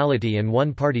personality and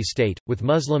one-party state, with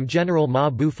Muslim General Ma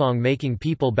Bufang making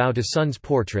people bow to Sun's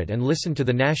portrait and listen to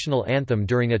the national anthem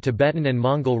during a Tibetan and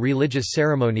Mongol religious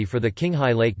ceremony for the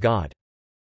Qinghai Lake god.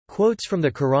 Quotes from the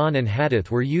Quran and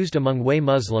Hadith were used among Hui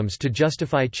Muslims to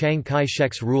justify Chiang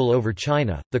Kai-shek's rule over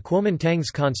China. The Kuomintang's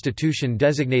constitution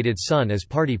designated Sun as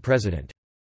party president.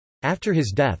 After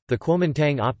his death, the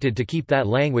Kuomintang opted to keep that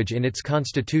language in its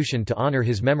constitution to honor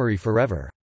his memory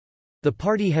forever. The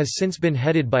party has since been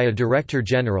headed by a director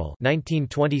general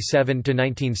 (1927 to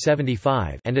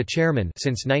 1975) and a chairman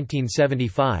since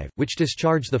 1975, which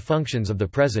discharge the functions of the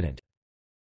president.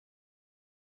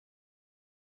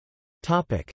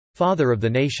 Topic: Father of the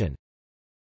nation.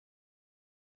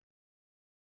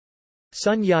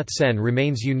 Sun Yat-sen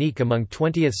remains unique among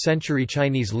 20th-century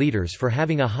Chinese leaders for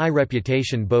having a high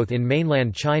reputation both in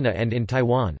mainland China and in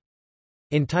Taiwan.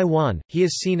 In Taiwan, he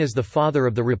is seen as the father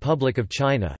of the Republic of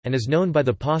China, and is known by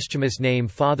the posthumous name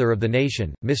Father of the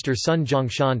Nation, Mr. Sun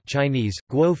Zhongshan Chinese,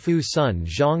 Guo Fu Sun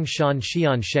Zhongshan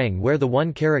Xian Sheng, where the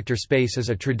one-character space is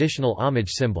a traditional homage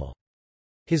symbol.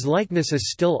 His likeness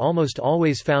is still almost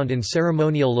always found in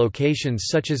ceremonial locations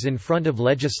such as in front of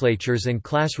legislatures and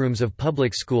classrooms of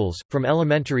public schools, from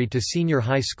elementary to senior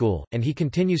high school, and he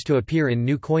continues to appear in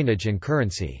new coinage and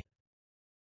currency.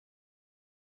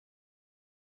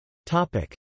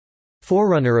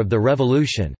 Forerunner of the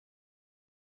revolution.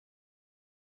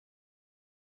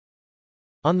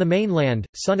 On the mainland,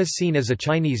 Sun is seen as a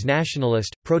Chinese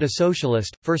nationalist,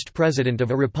 proto-socialist, first president of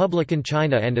a republican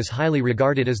China and is highly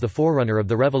regarded as the forerunner of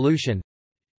the revolution.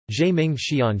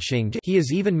 He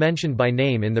is even mentioned by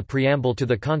name in the preamble to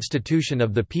the Constitution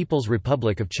of the People's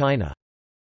Republic of China.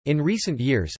 In recent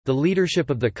years, the leadership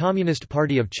of the Communist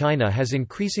Party of China has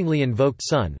increasingly invoked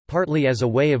Sun, partly as a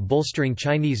way of bolstering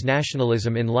Chinese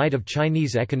nationalism in light of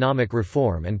Chinese economic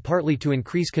reform and partly to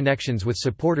increase connections with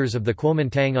supporters of the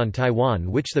Kuomintang on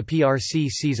Taiwan, which the PRC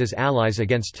sees as allies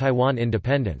against Taiwan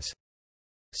independence.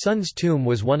 Sun's tomb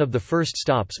was one of the first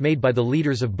stops made by the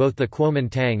leaders of both the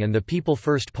Kuomintang and the People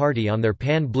First Party on their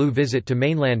Pan-Blue visit to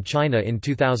mainland China in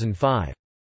 2005.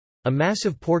 A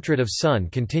massive portrait of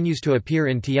Sun continues to appear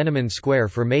in Tiananmen Square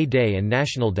for May Day and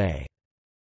National Day.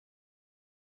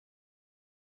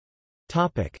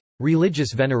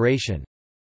 Religious veneration.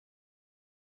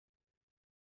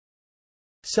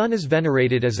 Sun is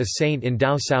venerated as a saint in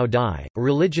Dao Sao Dai, a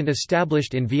religion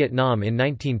established in Vietnam in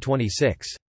 1926.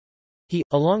 He,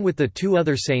 along with the two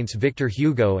other saints Victor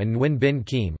Hugo and Nguyen Binh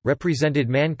Khiem, represented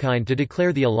mankind to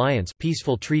declare the alliance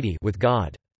peaceful treaty with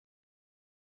God.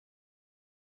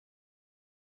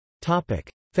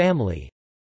 Family.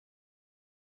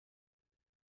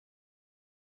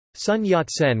 Sun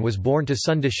Yat-sen was born to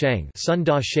Sun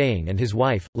Dasheng and his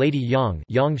wife, Lady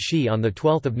Yang Shi on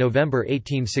 12 November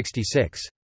 1866.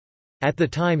 At the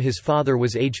time his father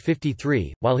was age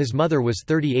 53, while his mother was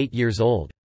 38 years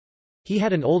old. He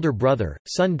had an older brother,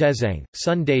 Sun Dezhang,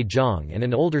 Sun Daezhong, and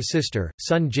an older sister,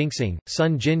 Sun Jingxing,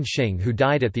 Sun Jinxing, who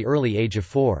died at the early age of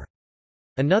 4.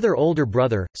 Another older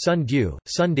brother, Sun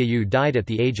Dayu died at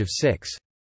the age of 6.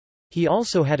 He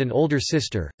also had an older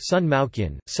sister, Sun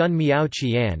Maoqian, Sun Miao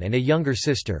Qian, and a younger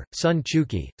sister, Sun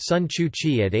Chuqi, Sun Chu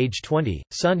Qi. At age 20,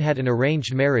 Sun had an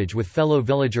arranged marriage with fellow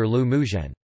villager Lu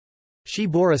Muzhen. She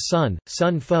bore a son,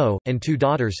 Sun Fo, and two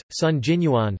daughters, Sun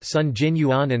Jinyuan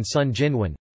and Sun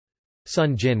Jinwen.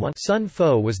 Sun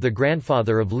Fo was the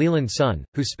grandfather of Leland Sun,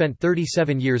 who spent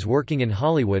 37 years working in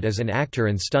Hollywood as an actor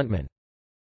and stuntman.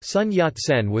 Sun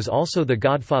Yat-sen was also the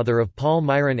godfather of Paul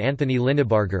Myron Anthony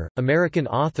Linnebarger, American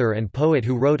author and poet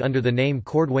who wrote under the name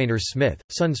Cordwainer Smith.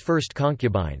 Sun's first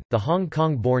concubine, the Hong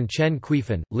Kong-born Chen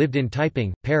Kuifan, lived in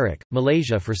Taiping, Perak,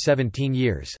 Malaysia for 17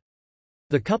 years.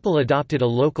 The couple adopted a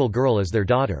local girl as their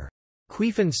daughter.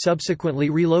 Kuifan subsequently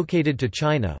relocated to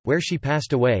China, where she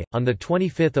passed away. On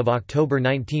 25 October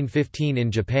 1915 in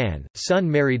Japan,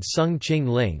 Sun married Sung Ching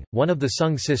Ling, one of the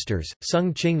Sung sisters.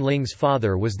 Sung Ching Ling's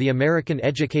father was the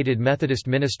American-educated Methodist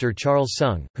minister Charles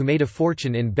Sung, who made a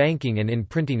fortune in banking and in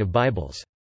printing of Bibles.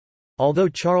 Although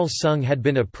Charles Sung had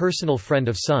been a personal friend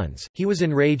of Sun's, he was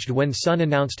enraged when Sun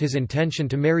announced his intention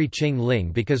to marry Ching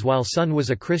Ling because while Sun was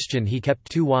a Christian he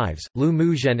kept two wives, Lu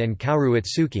Muzhen and Kaoru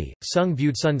Itsuki. Sung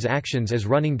viewed Sun's actions as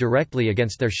running directly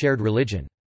against their shared religion.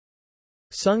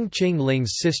 Sung Ching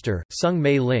Ling's sister, Sung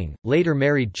Mei Ling, later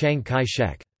married Chiang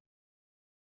Kai-shek.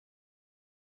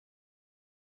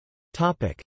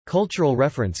 Cultural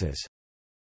references.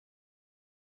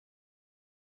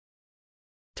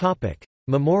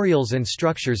 Memorials and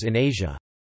structures in Asia.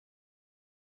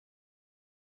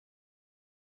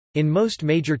 In most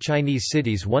major Chinese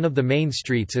cities one of the main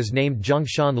streets is named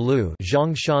Zhongshan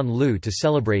Lu to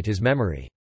celebrate his memory.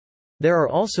 There are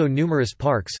also numerous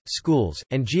parks, schools,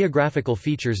 and geographical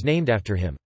features named after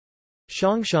him.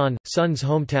 Zhongshan, Sun's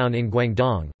hometown in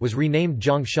Guangdong, was renamed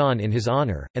Zhongshan in his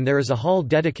honor, and there is a hall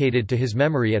dedicated to his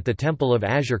memory at the Temple of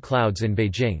Azure Clouds in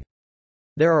Beijing.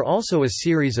 There are also a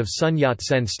series of Sun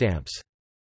Yat-sen stamps.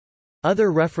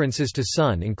 Other references to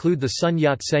Sun include the Sun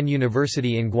Yat-sen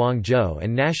University in Guangzhou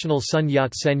and National Sun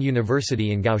Yat-sen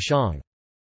University in Kaohsiung.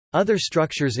 Other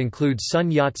structures include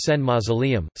Sun Yat-sen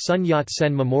Mausoleum, Sun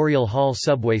Yat-sen Memorial Hall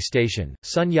Subway Station,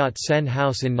 Sun Yat-sen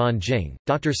House in Nanjing,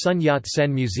 Dr. Sun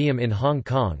Yat-sen Museum in Hong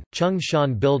Kong, Chung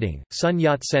Shan Building, Sun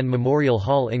Yat-sen Memorial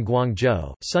Hall in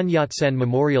Guangzhou, Sun Yat-sen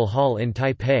Memorial Hall in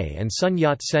Taipei and Sun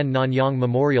Yat-sen Nanyang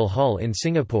Memorial Hall in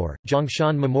Singapore.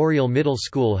 Zhongshan Memorial Middle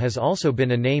School has also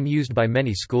been a name used by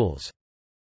many schools.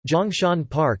 Zhongshan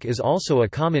Park is also a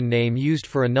common name used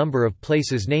for a number of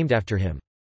places named after him.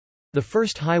 The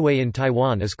first highway in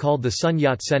Taiwan is called the Sun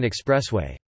Yat-sen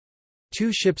Expressway.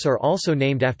 Two ships are also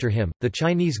named after him, the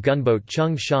Chinese gunboat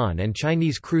Chung Shan and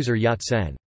Chinese cruiser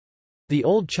Yat-sen. The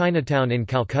old Chinatown in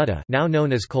Calcutta, now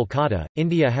known as Kolkata,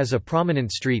 India, has a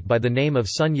prominent street by the name of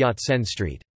Sun Yat-sen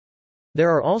Street.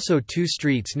 There are also two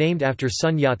streets named after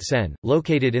Sun Yat-sen,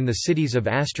 located in the cities of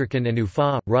Astrakhan and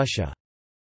Ufa, Russia.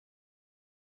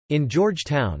 In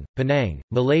Georgetown, Penang,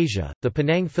 Malaysia, the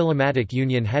Penang Philomatic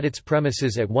Union had its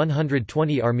premises at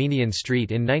 120 Armenian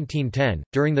Street in 1910,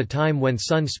 during the time when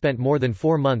Sun spent more than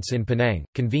 4 months in Penang,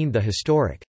 convened the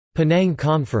historic Penang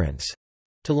Conference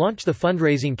to launch the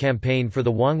fundraising campaign for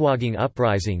the Wangwaging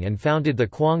Uprising and founded the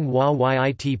Quang Hua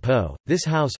Yit Po. This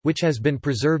house, which has been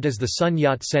preserved as the Sun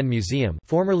Yat-sen Museum,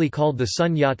 formerly called the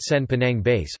Sun Yat-sen Penang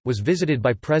Base, was visited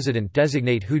by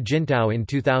President-designate Hu Jintao in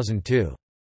 2002.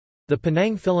 The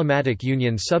Penang Philomatic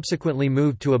Union subsequently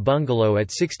moved to a bungalow at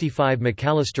 65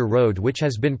 McAllister Road which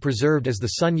has been preserved as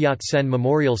the Sun Yat-sen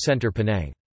Memorial Centre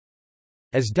Penang.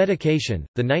 As dedication,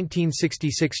 the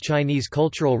 1966 Chinese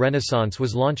Cultural Renaissance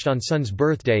was launched on Sun's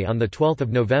birthday on 12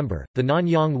 November. The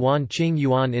Nanyang Wan Ching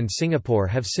Yuan in Singapore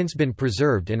have since been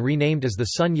preserved and renamed as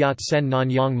the Sun Yat-sen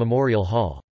Nanyang Memorial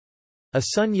Hall. A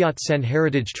Sun Yat-sen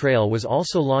Heritage Trail was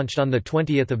also launched on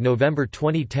 20 November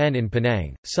 2010 in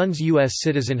Penang. Sun's U.S.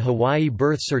 citizen Hawaii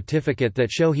birth certificate that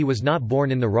show he was not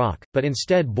born in the ROC, but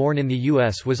instead born in the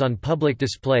U.S. was on public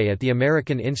display at the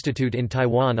American Institute in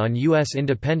Taiwan on U.S.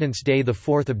 Independence Day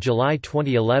 4 July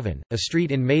 2011. A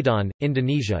street in Medan,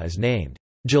 Indonesia is named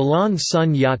Jalan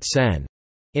Sun Yat-sen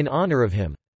in honor of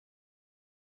him.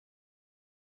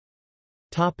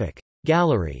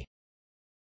 Gallery.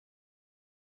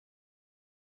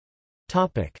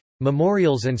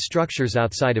 Memorials and structures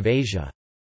outside of Asia.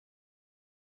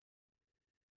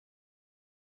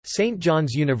 St.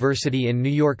 John's University in New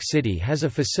York City has a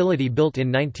facility built in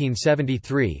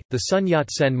 1973, the Sun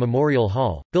Yat-sen Memorial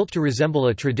Hall, built to resemble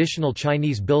a traditional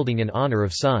Chinese building in honor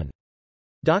of Sun.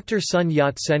 Dr. Sun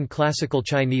Yat-sen Classical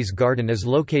Chinese Garden is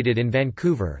located in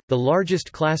Vancouver, the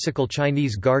largest classical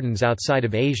Chinese gardens outside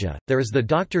of Asia. There is the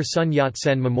Dr. Sun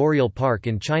Yat-sen Memorial Park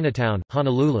in Chinatown,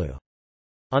 Honolulu.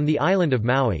 On the island of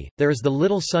Maui, there is the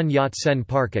Little Sun Yat-sen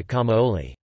Park at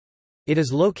Kamaole. It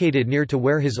is located near to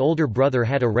where his older brother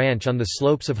had a ranch on the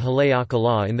slopes of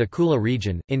Haleakala in the Kula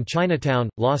region. In Chinatown,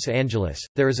 Los Angeles,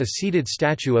 there is a seated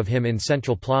statue of him in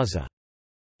Central Plaza.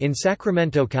 In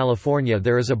Sacramento, California,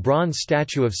 there is a bronze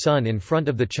statue of Sun in front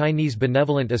of the Chinese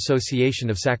Benevolent Association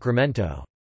of Sacramento.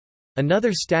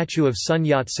 Another statue of Sun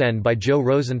Yat-sen by Joe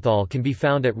Rosenthal can be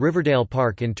found at Riverdale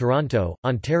Park in Toronto,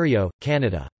 Ontario,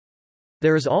 Canada.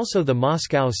 There is also the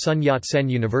Moscow Sun Yat-sen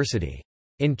University.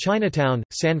 In Chinatown,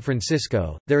 San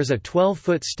Francisco, there is a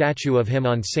 12-foot statue of him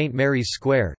on St. Mary's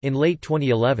Square. In late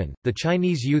 2011, the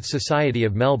Chinese Youth Society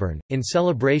of Melbourne, in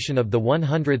celebration of the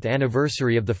 100th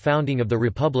anniversary of the founding of the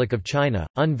Republic of China,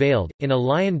 unveiled, in a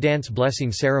lion dance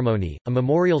blessing ceremony, a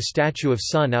memorial statue of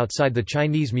Sun outside the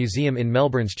Chinese Museum in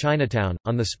Melbourne's Chinatown,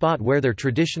 on the spot where their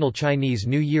traditional Chinese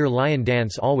New Year lion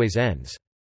dance always ends.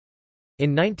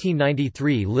 In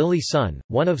 1993, Lily Sun,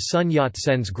 one of Sun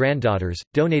Yat-sen's granddaughters,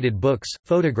 donated books,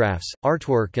 photographs,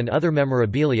 artwork and other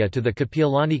memorabilia to the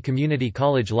Kapiolani Community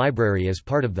College Library as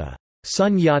part of the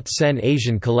Sun Yat-sen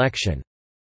Asian Collection.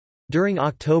 During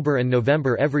October and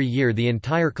November every year the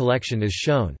entire collection is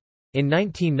shown. In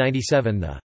 1997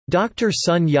 the Dr.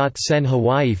 Sun Yat-sen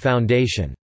Hawaii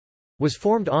Foundation was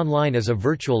formed online as a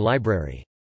virtual library.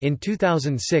 In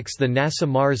 2006 the NASA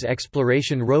Mars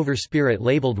exploration rover Spirit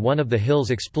labeled one of the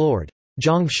hills explored,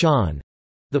 Zhongshan.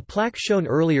 The plaque shown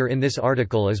earlier in this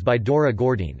article is by Dora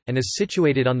Gordine, and is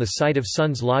situated on the site of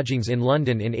Sun's lodgings in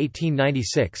London in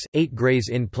 1896, 8 Gray's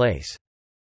Inn Place.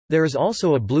 There is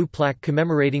also a blue plaque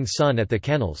commemorating Sun at the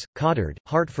Kennels, Cottard,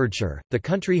 Hertfordshire, the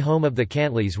country home of the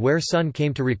Cantleys where Sun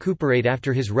came to recuperate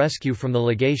after his rescue from the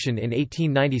legation in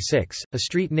 1896. A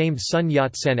street named Sun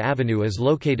Yat-sen Avenue is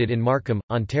located in Markham,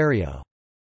 Ontario.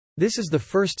 This is the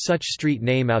first such street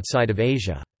name outside of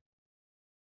Asia.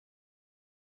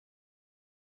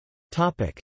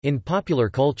 In popular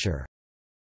culture.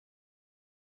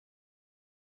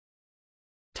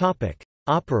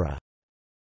 Opera.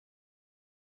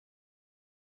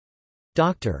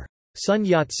 Dr. Sun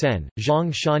Yat-sen,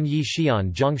 Zhongshan Yi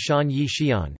Xian Zhongshan Yi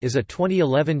Xian is a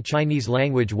 2011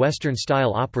 Chinese-language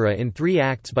Western-style opera in 3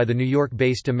 acts by the New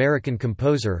York-based American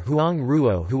composer Huang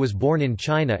Ruo, who was born in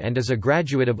China and is a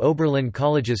graduate of Oberlin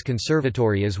College's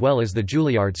Conservatory as well as the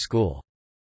Juilliard School.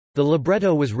 The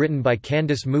libretto was written by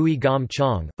Candice Mui Gam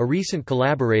Chong, a recent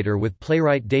collaborator with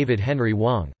playwright David Henry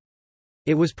Wong.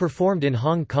 It was performed in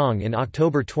Hong Kong in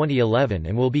October 2011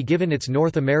 and will be given its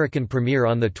North American premiere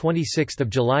on 26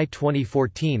 July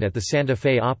 2014 at the Santa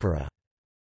Fe Opera.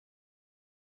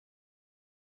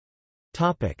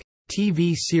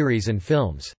 TV series and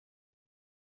films.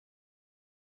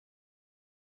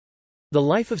 The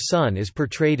life of Sun is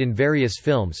portrayed in various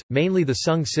films, mainly The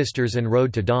Sung Sisters and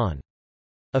Road to Dawn.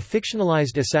 A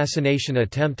fictionalized assassination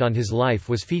attempt on his life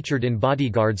was featured in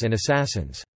Bodyguards and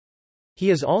Assassins. He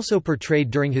is also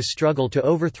portrayed during his struggle to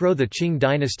overthrow the Qing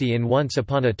dynasty in Once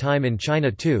Upon a Time in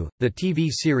China too. The TV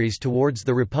series Towards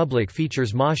the Republic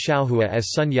features Ma Xiaohua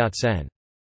as Sun Yat-sen.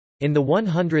 In the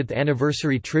 100th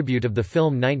anniversary tribute of the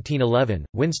film 1911,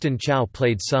 Winston Chao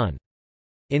played Sun.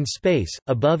 In Space,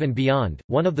 Above and Beyond,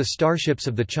 one of the starships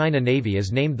of the China Navy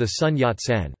is named the Sun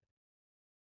Yat-sen.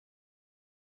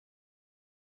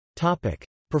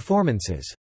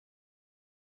 Performances.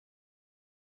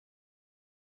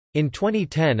 In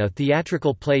 2010 a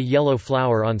theatrical play Yellow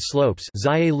Flower on Slopes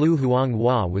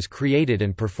was created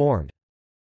and performed.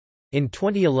 In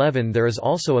 2011 there is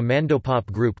also a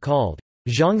mandopop group called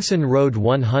Zhongshan Road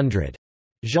 100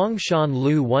 Zhongshan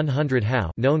Lu 100 Hao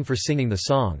known for singing the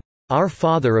song, Our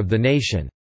Father of the Nation.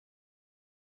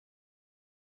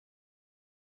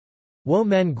 Wo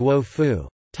Men Guo Fu.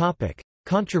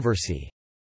 Controversy.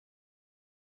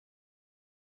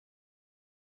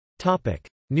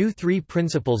 New 3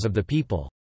 Principles of the People.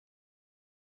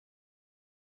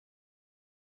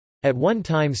 At one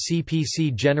time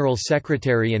CPC General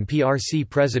Secretary and PRC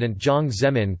President Jiang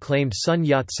Zemin claimed Sun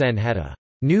Yat-sen had a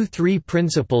new 3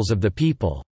 Principles of the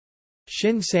People,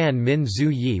 Xin San Min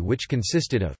Zhu Yi, which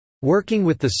consisted of working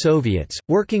with the Soviets,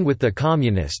 working with the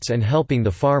Communists and helping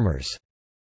the farmers.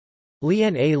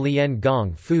 Lian A Lian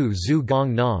Gong Fu Zhu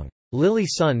Gong Nong. Lily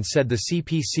Sun said the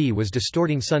CPC was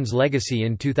distorting Sun's legacy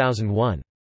in 2001.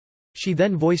 She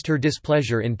then voiced her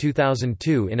displeasure in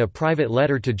 2002 in a private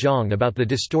letter to Jiang about the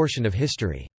distortion of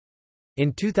history.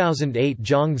 In 2008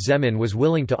 Jiang Zemin was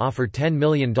willing to offer $10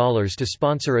 million to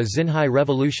sponsor a Xinhai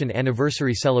Revolution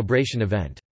anniversary celebration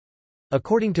event.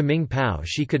 According to Ming Pao,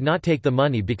 she could not take the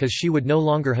money because she would no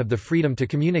longer have the freedom to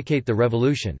communicate the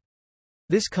revolution.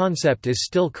 This concept is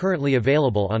still currently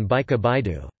available on Baika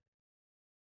Baidu.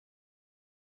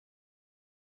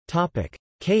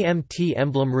 KMT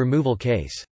emblem removal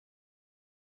case.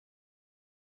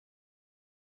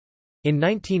 In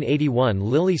 1981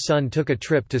 Lily Sun took a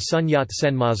trip to Sun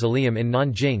Yat-sen Mausoleum in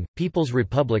Nanjing, People's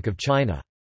Republic of China.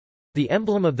 The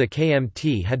emblem of the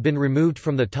KMT had been removed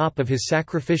from the top of his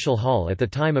sacrificial hall at the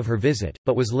time of her visit,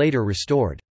 but was later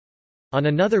restored. On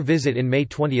another visit in May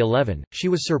 2011, she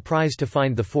was surprised to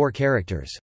find the 4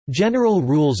 characters, "General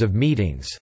Rules of Meetings,"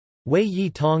 Wei Yi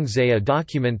Tongzhe, a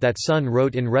document that Sun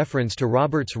wrote in reference to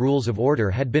Robert's Rules of Order,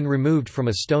 had been removed from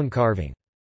a stone carving.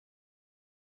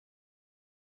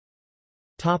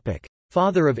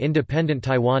 Father of independent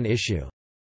Taiwan issue.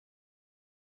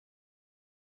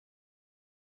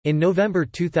 In November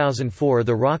 2004,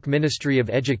 the ROC Ministry of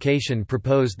Education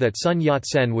proposed that Sun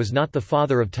Yat-sen was not the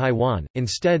father of Taiwan,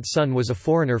 instead Sun was a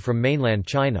foreigner from mainland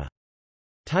China.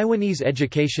 Taiwanese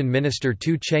Education Minister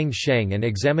Tu Cheng-sheng and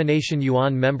Examination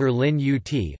Yuan member Lin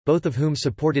Yu-ti, both of whom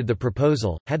supported the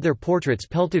proposal, had their portraits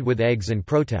pelted with eggs in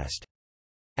protest.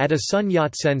 At a Sun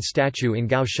Yat-sen statue in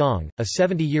Kaohsiung, a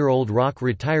 70-year-old ROC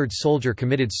retired soldier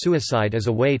committed suicide as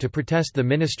a way to protest the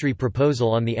ministry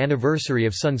proposal on the anniversary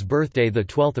of Sun's birthday,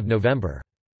 12 November.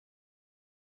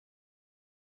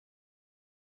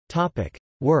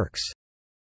 Works.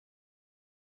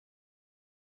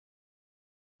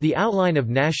 The Outline of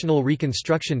National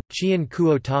Reconstruction, Qian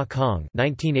Kuo Ta Kong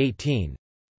 1918.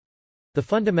 The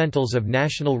Fundamentals of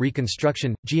National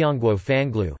Reconstruction, Jiangguo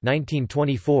Fanglu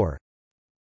 1924.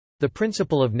 The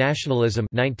Principle of Nationalism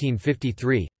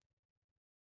 1953.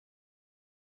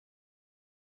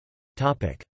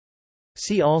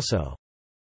 See also: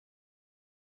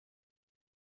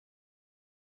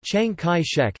 Chiang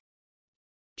Kai-shek,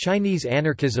 Chinese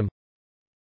anarchism,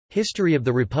 History of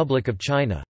the Republic of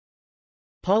China,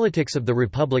 Politics of the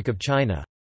Republic of China,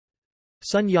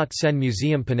 Sun Yat-sen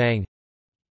Museum Penang,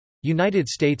 United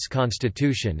States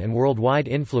Constitution and worldwide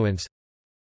influence,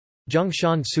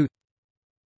 Zhongshan Suit.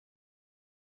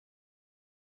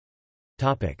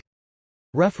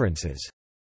 References.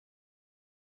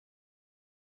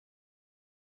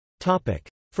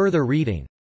 Further reading.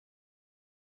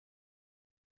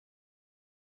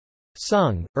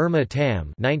 Sung, Irma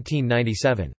Tam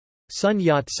 1997. Sun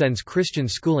Yat-sen's Christian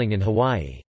Schooling in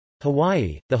Hawaii.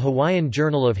 Hawaii, The Hawaiian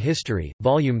Journal of History,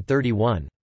 Volume 31.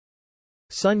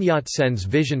 Sun Yat-sen's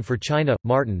Vision for China,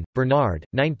 Martin, Bernard,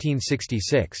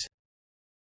 1966.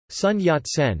 Sun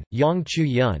Yat-sen, Yang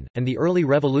Chu-yun, and the Early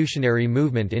Revolutionary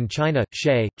Movement in China,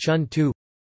 Shea, Chun Tu.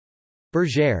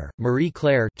 Bergère,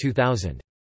 Marie-Claire 2000.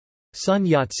 Sun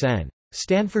Yat-sen.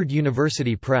 Stanford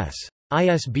University Press.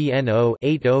 ISBN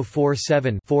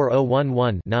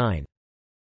 0-8047-4011-9.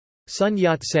 Sun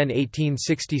Yat-sen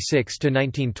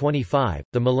 1866–1925,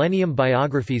 The Millennium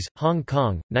Biographies, Hong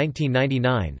Kong,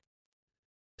 1999.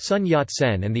 Sun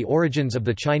Yat-sen and the Origins of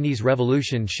the Chinese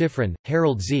Revolution, Schifrin,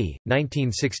 Harold Z.,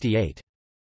 1968.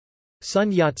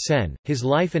 Sun Yat-sen, His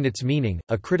Life and Its Meaning,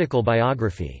 A Critical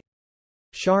Biography.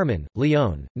 Charman,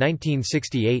 Leon,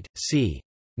 1968, c.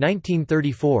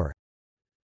 1934.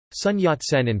 Sun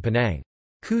Yat-sen in Penang.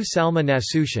 Ku Salma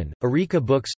Nasution, Erika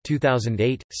Books,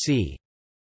 2008, c.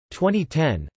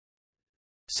 2010.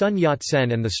 Sun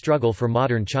Yat-sen and the Struggle for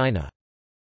Modern China.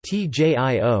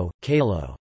 TJIO,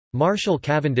 Kalo. Marshall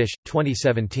Cavendish,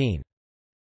 2017.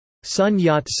 Sun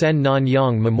Yat-sen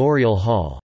Nanyang Memorial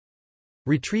Hall.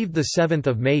 Retrieved 7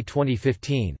 May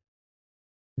 2015.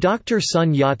 Dr.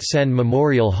 Sun Yat-sen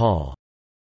Memorial Hall.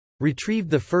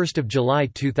 Retrieved 1 July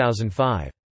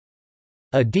 2005.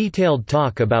 A detailed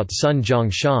talk about Sun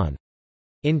Zhongshan.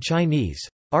 In Chinese.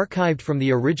 Archived from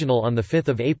the original on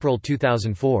 5 April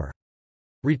 2004.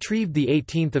 Retrieved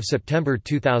 18 September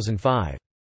 2005.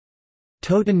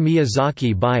 Toten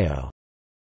Miyazaki Bio.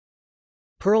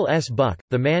 Pearl S. Buck,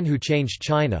 The Man Who Changed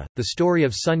China, The Story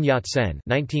of Sun Yat-sen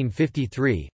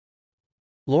 1953.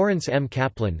 Lawrence M.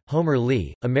 Kaplan, Homer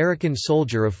Lee, American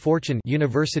Soldier of Fortune,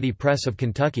 University Press of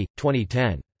Kentucky,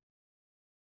 2010.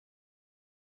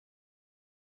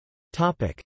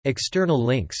 External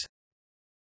links.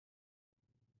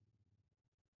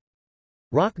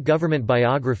 ROC Government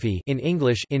Biography in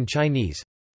English, in Chinese.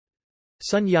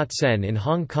 Sun Yat-sen in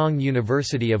Hong Kong,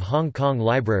 University of Hong Kong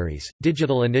Libraries,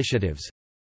 Digital Initiatives.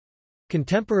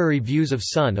 Contemporary views of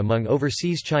Sun among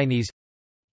overseas Chinese.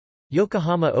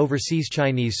 Yokohama Overseas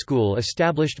Chinese School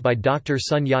established by Dr.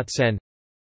 Sun Yat-sen.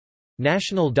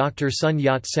 National Dr. Sun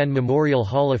Yat-sen Memorial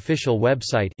Hall official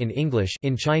website in English,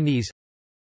 in Chinese.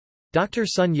 Dr.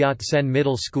 Sun Yat-sen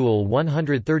Middle School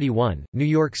 131, New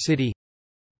York City.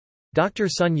 Dr.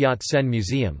 Sun Yat-sen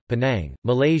Museum, Penang,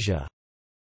 Malaysia.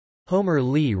 Homer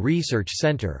Lee Research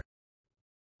Center.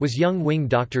 Was Young Wing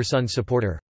Dr. Sun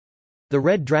supporter? The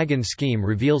Red Dragon scheme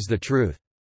reveals the truth.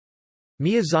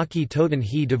 Miyazaki Toten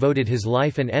he devoted his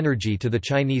life and energy to the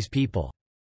Chinese people.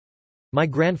 My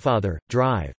Grandfather,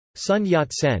 Drive. Sun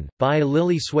Yat-sen, by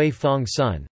Lily Sui Fong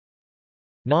Sun.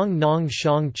 Nong Nong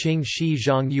Shang Qing Shi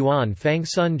Zhang Yuan Fang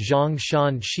Sun Zhang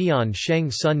Shan Xian Sheng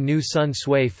Sun Nu Sun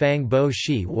Sui Fang Bo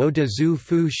Shi Wo De Zhu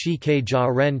Fu Shi Ke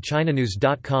Jia Ren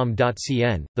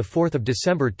ChinaNews.com.cn, 4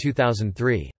 December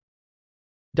 2003.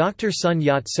 Dr. Sun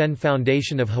Yat-sen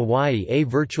Foundation of Hawaii, a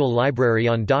virtual library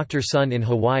on Dr. Sun in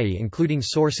Hawaii including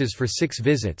sources for 6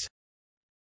 visits.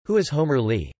 Who is Homer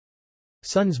Lee?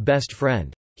 Sun's best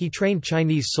friend. He trained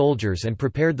Chinese soldiers and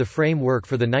prepared the framework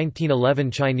for the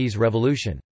 1911 Chinese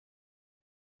Revolution.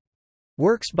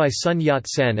 Works by Sun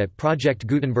Yat-sen at Project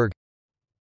Gutenberg.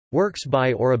 Works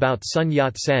by or about Sun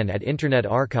Yat-sen at Internet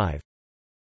Archive.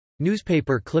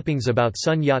 Newspaper clippings about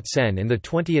Sun Yat-sen in the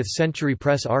 20th Century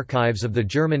Press Archives of the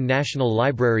German National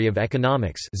Library of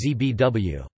Economics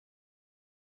 (ZBW).